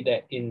see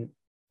that in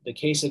the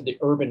case of the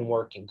urban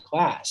working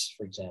class,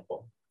 for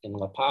example, in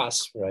La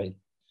Paz, where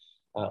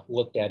I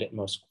looked at it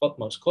most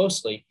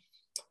closely,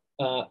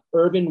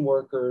 urban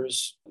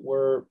workers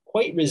were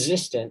quite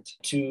resistant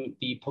to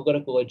the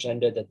political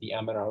agenda that the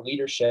MNR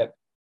leadership,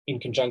 in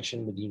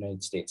conjunction with the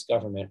United States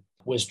government,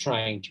 was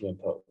trying to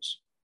impose.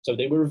 So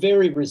they were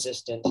very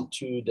resistant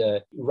to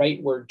the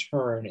rightward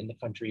turn in the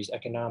country's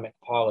economic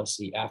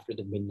policy after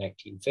the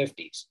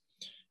mid-1950s.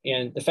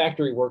 And the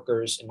factory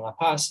workers in La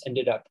Paz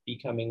ended up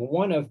becoming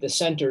one of the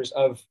centers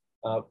of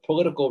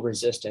political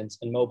resistance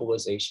and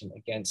mobilization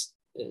against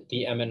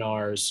the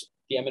MNR's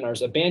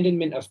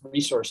abandonment of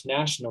resource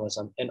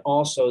nationalism and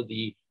also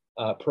the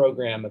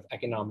program of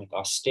economic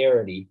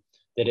austerity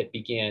that it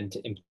began to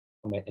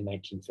implement in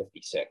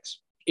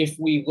 1956. If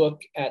we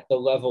look at the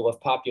level of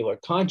popular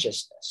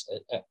consciousness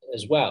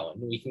as well,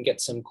 and we can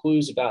get some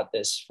clues about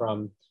this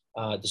from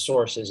the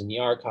sources in the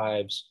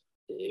archives,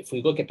 if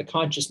we look at the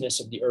consciousness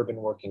of the urban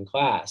working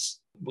class,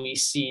 we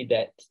see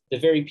that the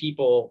very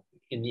people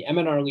in the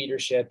MNR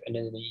leadership and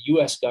in the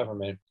US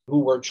government who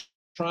were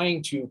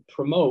trying to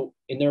promote,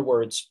 in their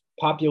words,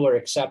 popular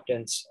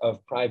acceptance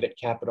of private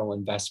capital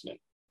investment.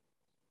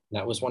 And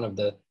that was one of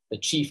the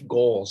chief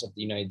goals of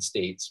the United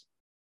States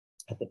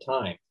at the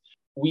time.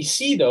 We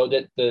see, though,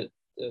 that the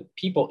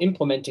people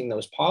implementing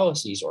those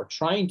policies or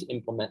trying to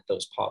implement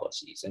those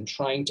policies and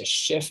trying to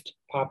shift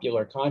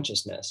popular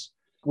consciousness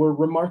were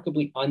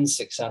remarkably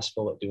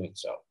unsuccessful at doing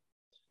so.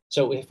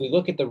 So if we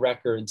look at the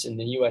records in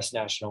the US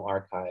National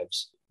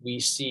Archives, we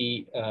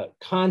see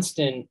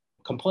constant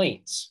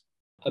complaints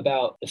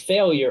about the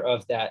failure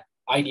of that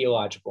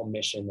ideological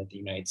mission that the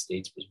United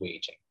States was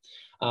waging.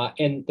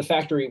 And the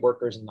factory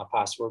workers in La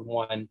Paz were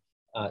one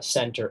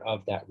center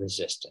of that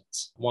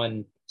resistance,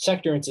 one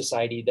sector in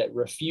society that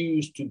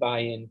refused to buy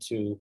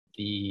into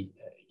the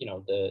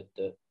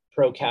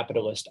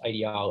pro-capitalist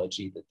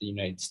ideology that the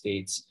United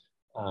States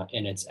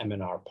and its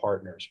MNR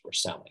partners were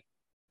selling.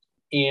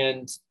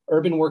 And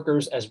urban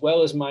workers, as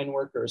well as mine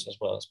workers, as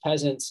well as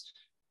peasants,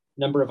 a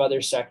number of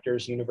other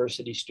sectors,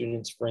 university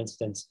students, for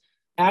instance,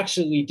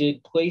 actually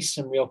did place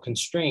some real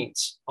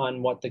constraints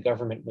on what the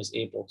government was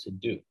able to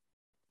do.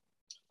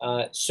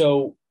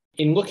 So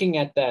in looking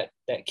at that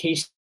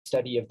case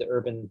study of the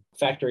urban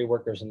factory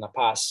workers in La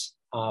Paz,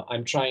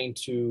 I'm trying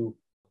to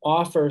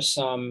offer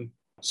some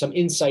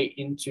insight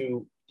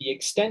into the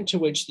extent to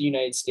which the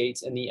United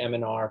States and the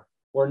MNR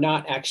were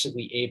not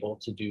actually able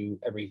to do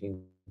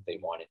everything they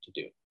wanted to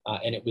do.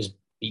 And it was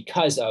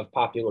because of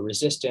popular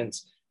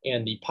resistance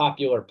and the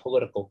popular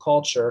political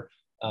culture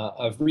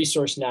of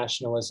resource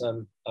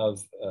nationalism,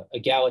 of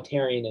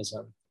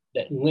egalitarianism,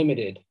 that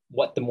limited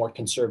what the more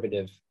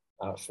conservative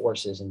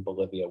forces in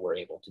Bolivia were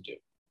able to do.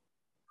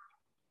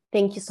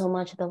 Thank you so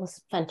much. That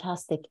was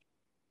fantastic.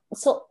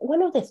 So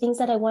one of the things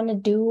that I want to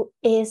do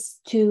is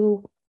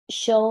to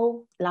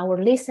show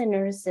our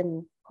listeners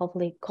and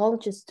hopefully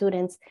college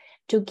students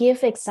to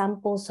give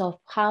examples of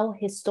how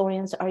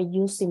historians are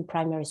using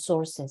primary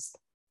sources.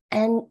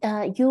 And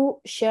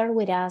you share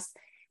with us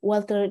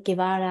Walter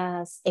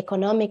Guevara's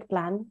economic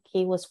plan.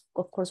 He was,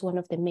 of course, one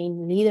of the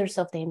main leaders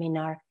of the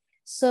MNR.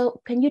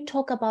 So can you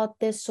talk about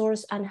this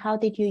source and how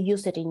did you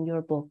use it in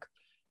your book?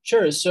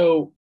 Sure.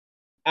 So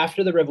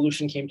after the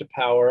revolution came to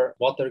power,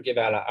 Walter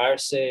Guevara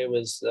Arce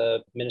was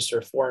the Minister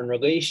of Foreign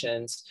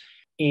Relations,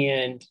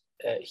 and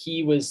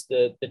he was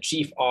the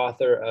chief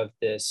author of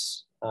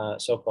this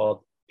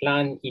so-called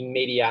Plan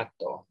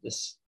Inmediato,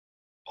 this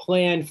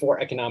plan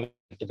for economic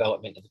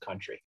development in the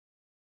country.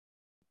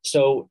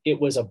 So it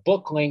was a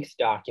book-length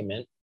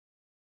document,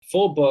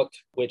 full book,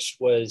 which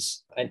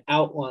was an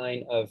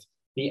outline of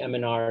the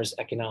MNR's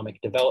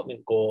economic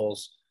development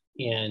goals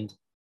and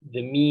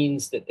the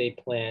means that they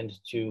planned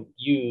to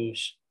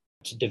use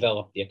to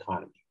develop the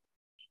economy.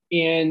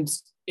 And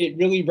it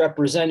really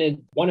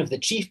represented one of the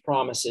chief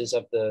promises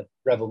of the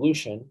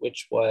revolution,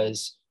 which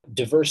was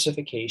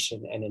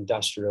diversification and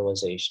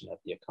industrialization of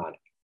the economy.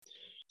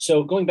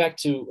 So going back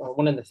to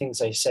one of the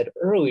things I said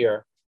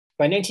earlier,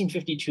 by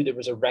 1952, there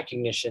was a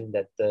recognition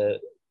that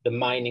the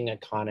mining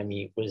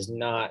economy was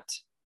not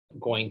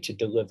going to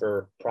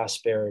deliver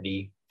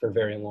prosperity for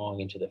very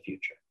long into the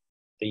future.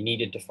 They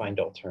needed to find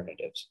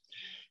alternatives.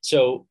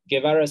 So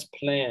Guevara's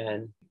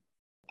plan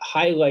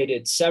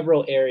highlighted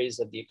several areas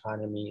of the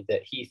economy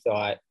that he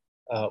thought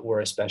were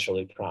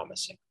especially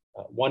promising.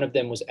 One of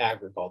them was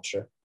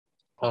agriculture.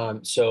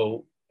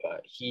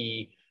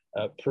 He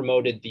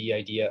promoted the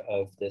idea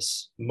of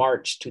this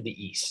march to the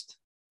east,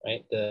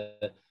 right?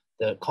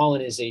 The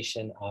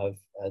colonization of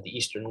the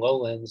eastern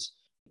lowlands,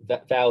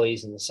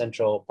 valleys in the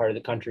central part of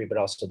the country, but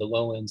also the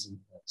lowlands in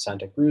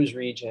Santa Cruz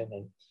region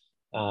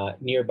and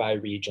nearby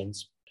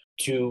regions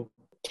to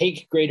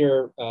take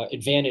greater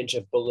advantage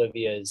of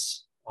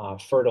Bolivia's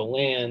fertile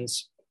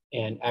lands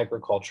and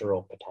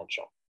agricultural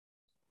potential.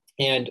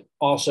 And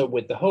also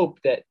with the hope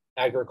that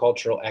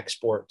agricultural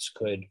exports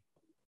could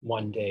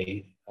one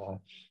day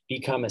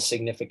become a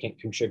significant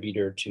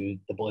contributor to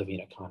the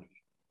Bolivian economy.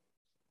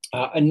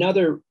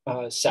 Another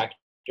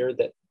sector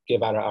that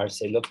Guevara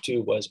Arce looked to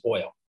was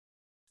oil.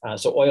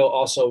 So oil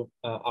also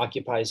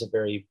occupies a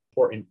very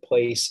important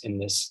place in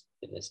this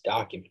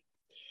document.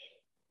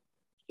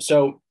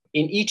 So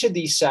in each of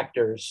these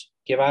sectors,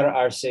 Guevara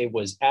Arce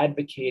was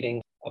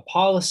advocating a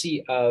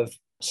policy of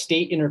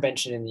state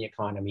intervention in the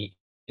economy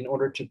in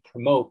order to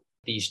promote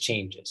these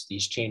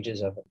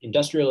changes of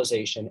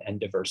industrialization and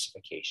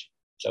diversification.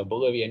 So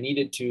Bolivia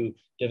needed to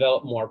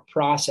develop more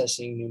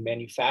processing, new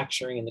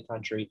manufacturing in the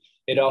country.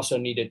 It also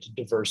needed to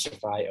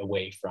diversify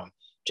away from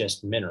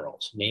just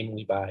minerals,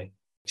 namely by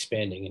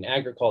expanding in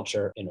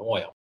agriculture and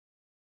oil.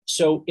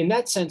 So in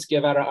that sense,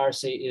 Guevara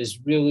Arce is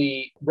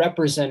really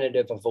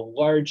representative of a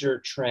larger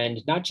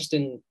trend, not just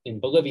in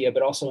Bolivia,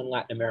 but also in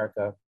Latin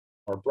America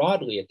more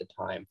broadly at the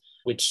time,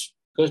 which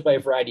goes by a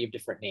variety of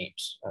different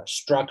names: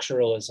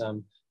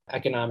 structuralism,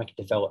 economic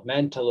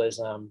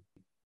developmentalism.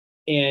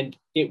 And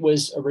it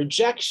was a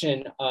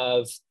rejection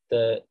of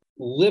the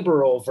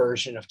liberal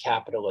version of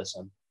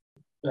capitalism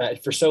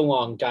that for so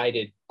long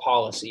guided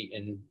policy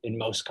in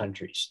most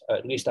countries,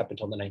 at least up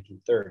until the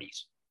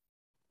 1930s.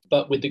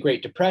 But with the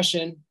Great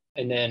Depression,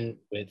 and then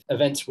with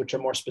events which are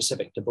more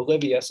specific to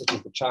Bolivia, such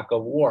as the Chaco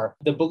War,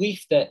 the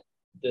belief that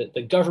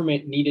the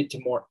government needed to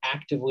more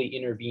actively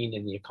intervene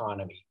in the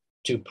economy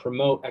to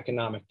promote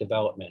economic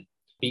development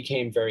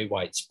became very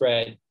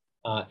widespread.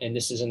 And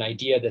this is an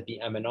idea that the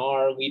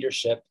MNR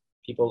leadership,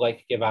 people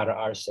like Guevara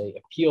Arce,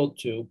 appealed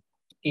to.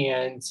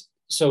 And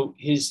so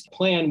his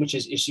plan, which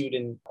is issued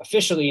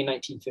officially in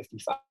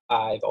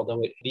 1955,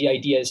 although the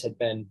ideas had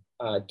been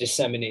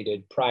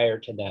disseminated prior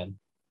to then,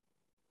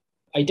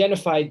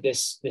 identified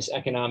this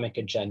economic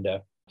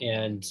agenda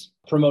and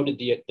promoted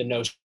the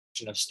notion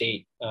of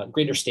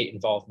greater state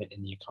involvement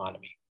in the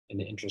economy in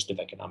the interest of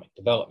economic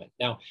development.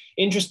 Now,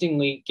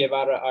 interestingly,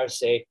 Guevara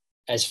Arce,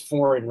 as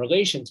foreign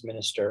relations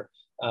minister,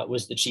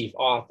 was the chief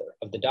author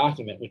of the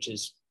document, which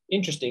is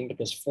interesting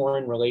because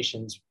foreign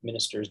relations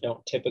ministers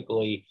don't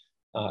typically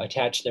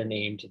attach their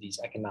name to these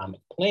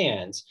economic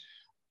plans.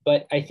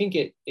 But I think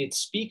it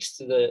speaks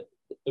to the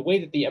way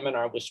that the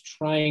MNR was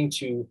trying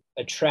to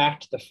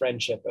attract the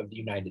friendship of the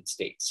United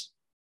States.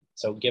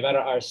 So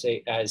Guevara Arce,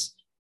 as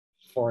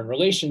foreign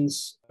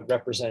relations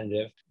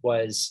representative,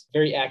 was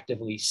very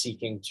actively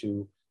seeking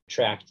to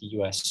attract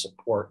US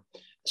support.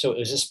 So it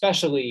was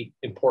especially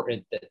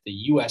important that the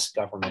US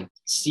government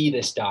see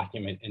this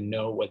document and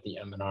know what the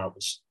MNR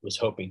was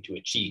hoping to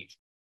achieve.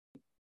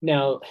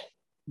 Now,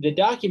 the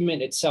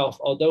document itself,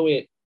 although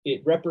it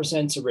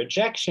represents a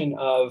rejection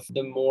of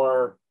the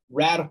more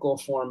radical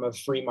form of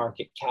free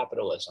market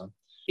capitalism,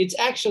 it's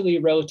actually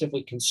a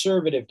relatively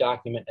conservative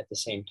document at the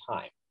same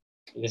time,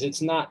 because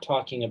it's not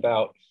talking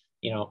about,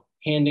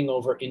 handing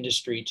over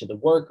industry to the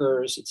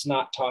workers. It's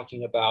not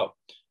talking about,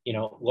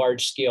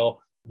 large scale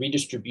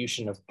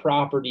redistribution of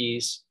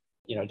properties.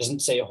 It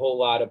doesn't say a whole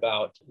lot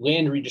about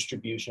land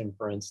redistribution,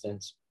 for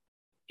instance.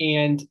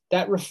 And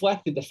that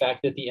reflected the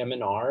fact that the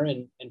MNR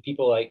and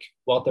people like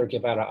Walter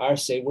Guevara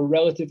Arce were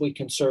relatively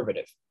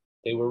conservative.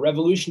 They were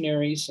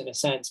revolutionaries in a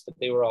sense, but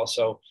they were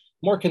also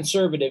more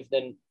conservative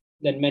than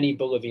many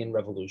Bolivian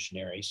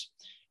revolutionaries.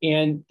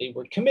 And they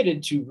were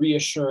committed to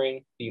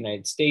reassuring the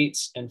United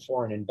States and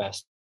foreign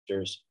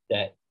investors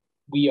that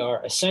we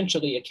are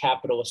essentially a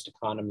capitalist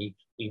economy.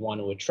 We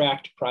want to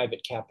attract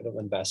private capital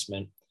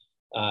investment.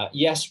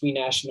 Yes, we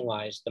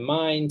nationalized the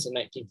mines in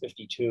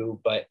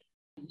 1952, but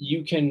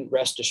you can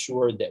rest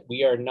assured that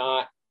we are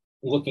not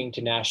looking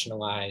to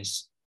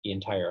nationalize the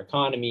entire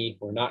economy.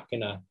 We're not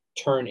going to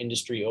turn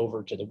industry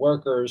over to the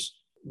workers.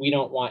 We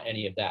don't want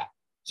any of that.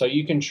 So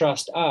you can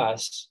trust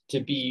us to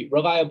be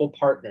reliable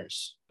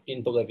partners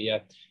in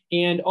Bolivia,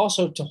 and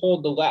also to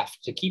hold the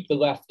left, to keep the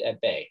left at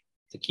bay,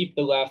 to keep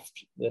the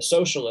left, the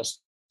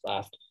socialist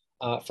left,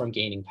 from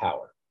gaining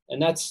power.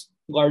 And that's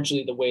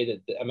largely the way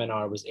that the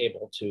MNR was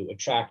able to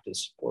attract the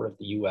support of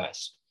the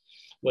US,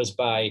 was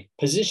by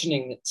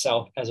positioning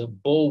itself as a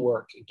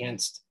bulwark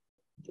against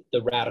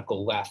the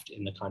radical left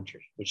in the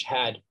country, which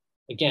had,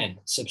 again,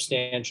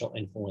 substantial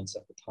influence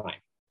at the time.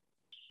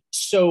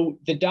 So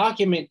the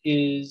document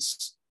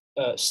is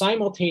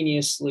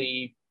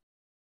simultaneously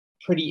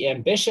pretty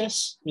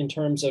ambitious in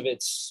terms of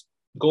its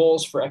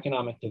goals for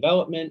economic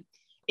development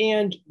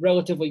and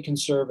relatively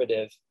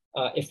conservative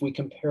if we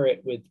compare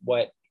it with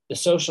what the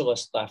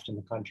socialist left in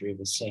the country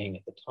was saying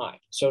at the time.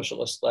 The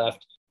socialist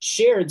left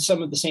shared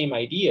some of the same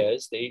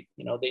ideas. They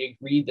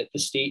agreed that the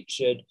state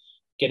should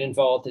get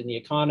involved in the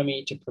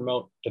economy to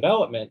promote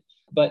development,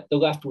 but the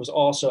left was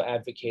also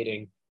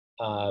advocating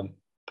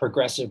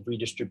progressive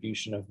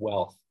redistribution of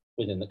wealth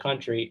within the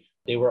country.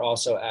 They were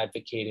also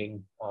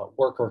advocating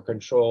worker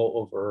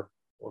control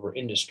over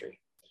industry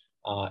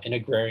and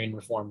agrarian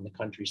reform in the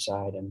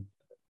countryside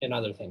and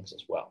other things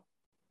as well.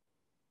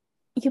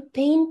 You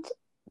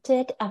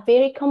painted a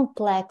very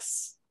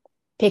complex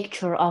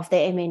picture of the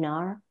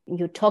MNR.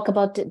 You talk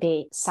about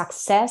the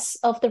success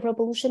of the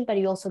revolution, but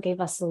you also gave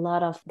us a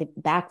lot of the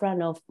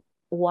background of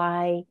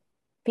why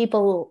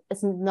people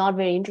is not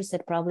very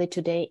interested probably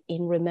today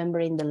in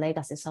remembering the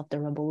legacies of the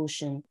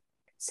revolution.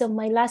 So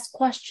my last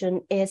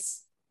question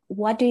is,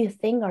 what do you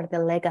think are the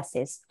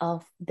legacies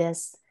of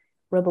this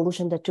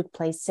revolution that took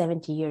place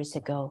 70 years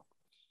ago?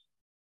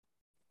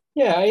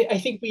 Yeah, I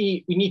think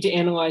we need to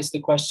analyze the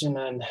question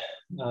on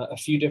a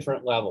few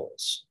different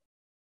levels.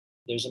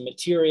 There's a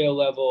material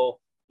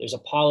level, there's a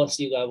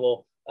policy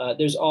level,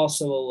 there's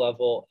also a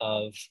level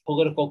of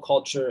political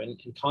culture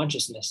and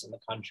consciousness in the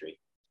country.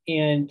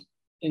 And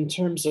in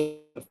terms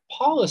of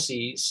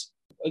policies,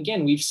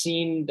 again, we've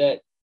seen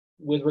that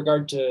with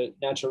regard to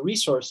natural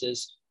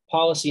resources,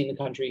 policy in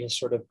the country has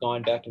sort of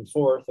gone back and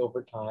forth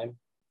over time.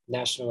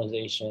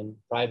 Nationalization,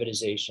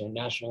 privatization,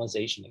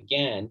 nationalization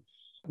again,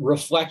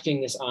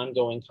 reflecting this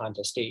ongoing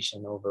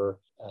contestation over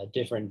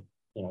different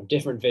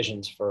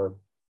visions for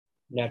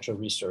natural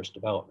resource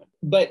development.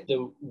 But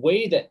the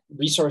way that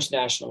resource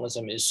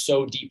nationalism is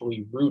so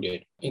deeply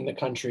rooted in the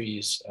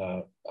country's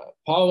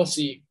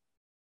policy,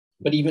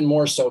 but even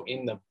more so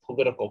in the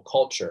political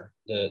culture,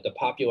 the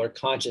popular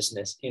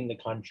consciousness in the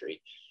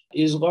country,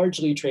 is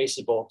largely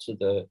traceable to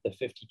the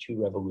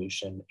 52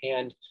 revolution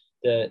and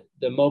the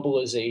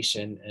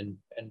mobilization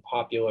and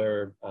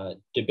popular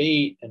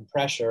debate and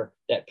pressure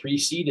that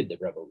preceded the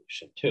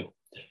revolution too.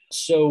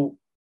 So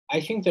I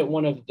think that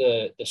one of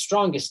the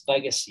strongest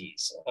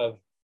legacies of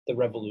the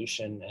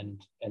revolution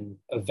and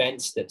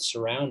events that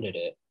surrounded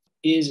it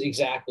is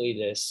exactly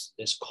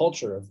this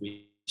culture of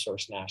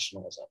resource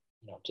nationalism,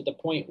 to the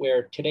point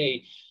where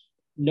today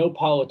no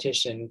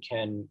politician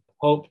can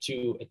hope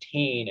to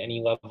attain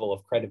any level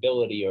of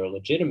credibility or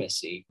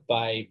legitimacy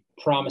by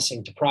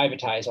promising to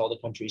privatize all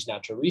the country's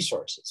natural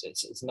resources.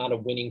 It's not a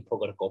winning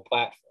political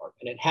platform,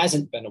 and it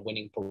hasn't been a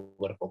winning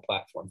political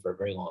platform for a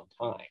very long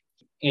time.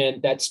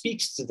 And that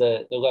speaks to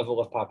the level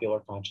of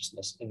popular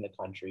consciousness in the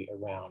country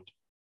around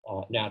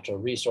natural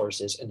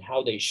resources and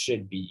how they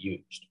should be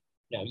used.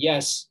 Now,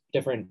 yes,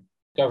 different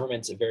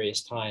governments at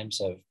various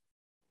times have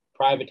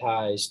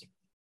privatized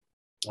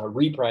or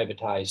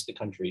reprivatized the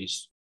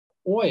country's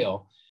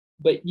oil,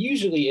 but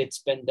usually it's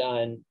been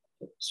done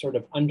sort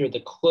of under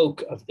the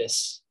cloak of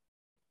this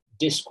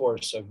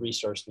discourse of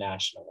resource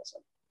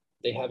nationalism.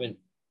 They haven't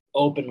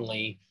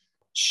openly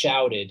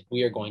shouted,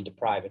 "We are going to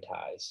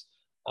privatize."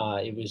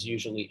 It was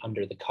usually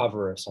under the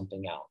cover of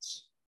something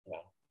else.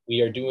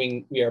 We are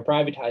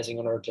privatizing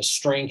in order to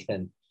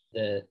strengthen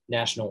the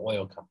national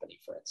oil company,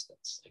 for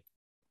instance, like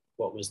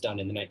what was done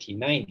in the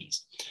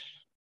 1990s.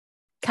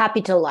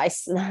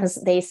 Capitalize, as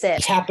they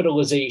said.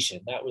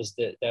 Capitalization, that was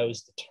the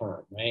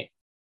term, right?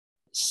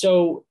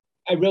 So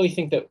I really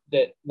think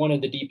that one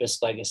of the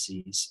deepest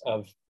legacies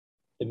of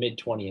the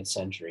mid-20th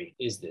century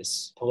is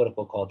this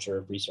political culture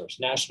of resource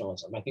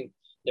nationalism. I think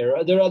there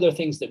are other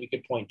things that we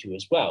could point to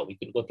as well. We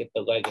could look at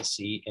the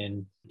legacy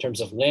in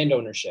terms of land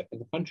ownership in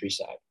the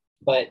countryside.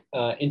 But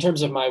in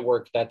terms of my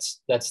work,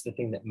 that's the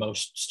thing that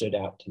most stood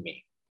out to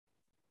me.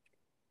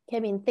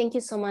 Kevin, thank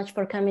you so much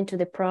for coming to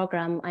the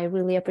program. I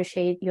really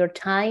appreciate your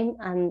time,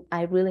 and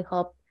I really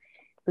hope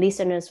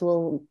listeners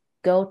will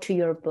go to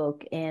your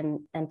book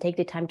and take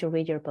the time to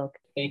read your book.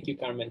 Thank you,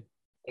 Carmen.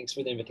 Thanks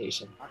for the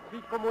invitation. Así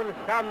como el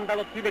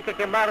sándalo tiene que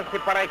quemarse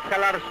para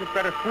exhalar su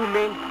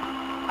perfume,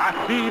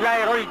 así la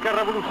heroica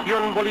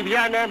revolución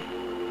boliviana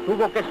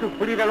tuvo que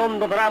sufrir el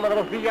hondo drama de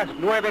los días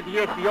 9,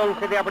 10 y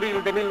 11 de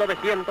abril de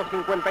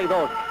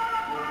 1952.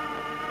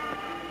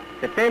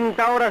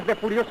 70 horas de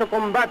furioso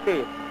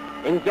combate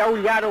en que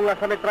aullaron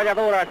las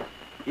ametralladoras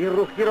y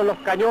rugieron los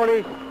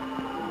cañones,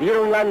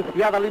 dieron la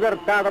ansiada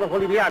libertad a los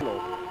bolivianos.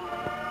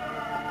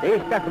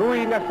 Estas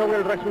ruinas son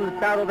el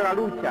resultado de la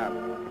lucha,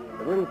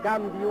 pero en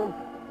cambio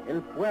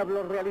el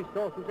pueblo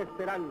realizó sus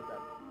esperanzas.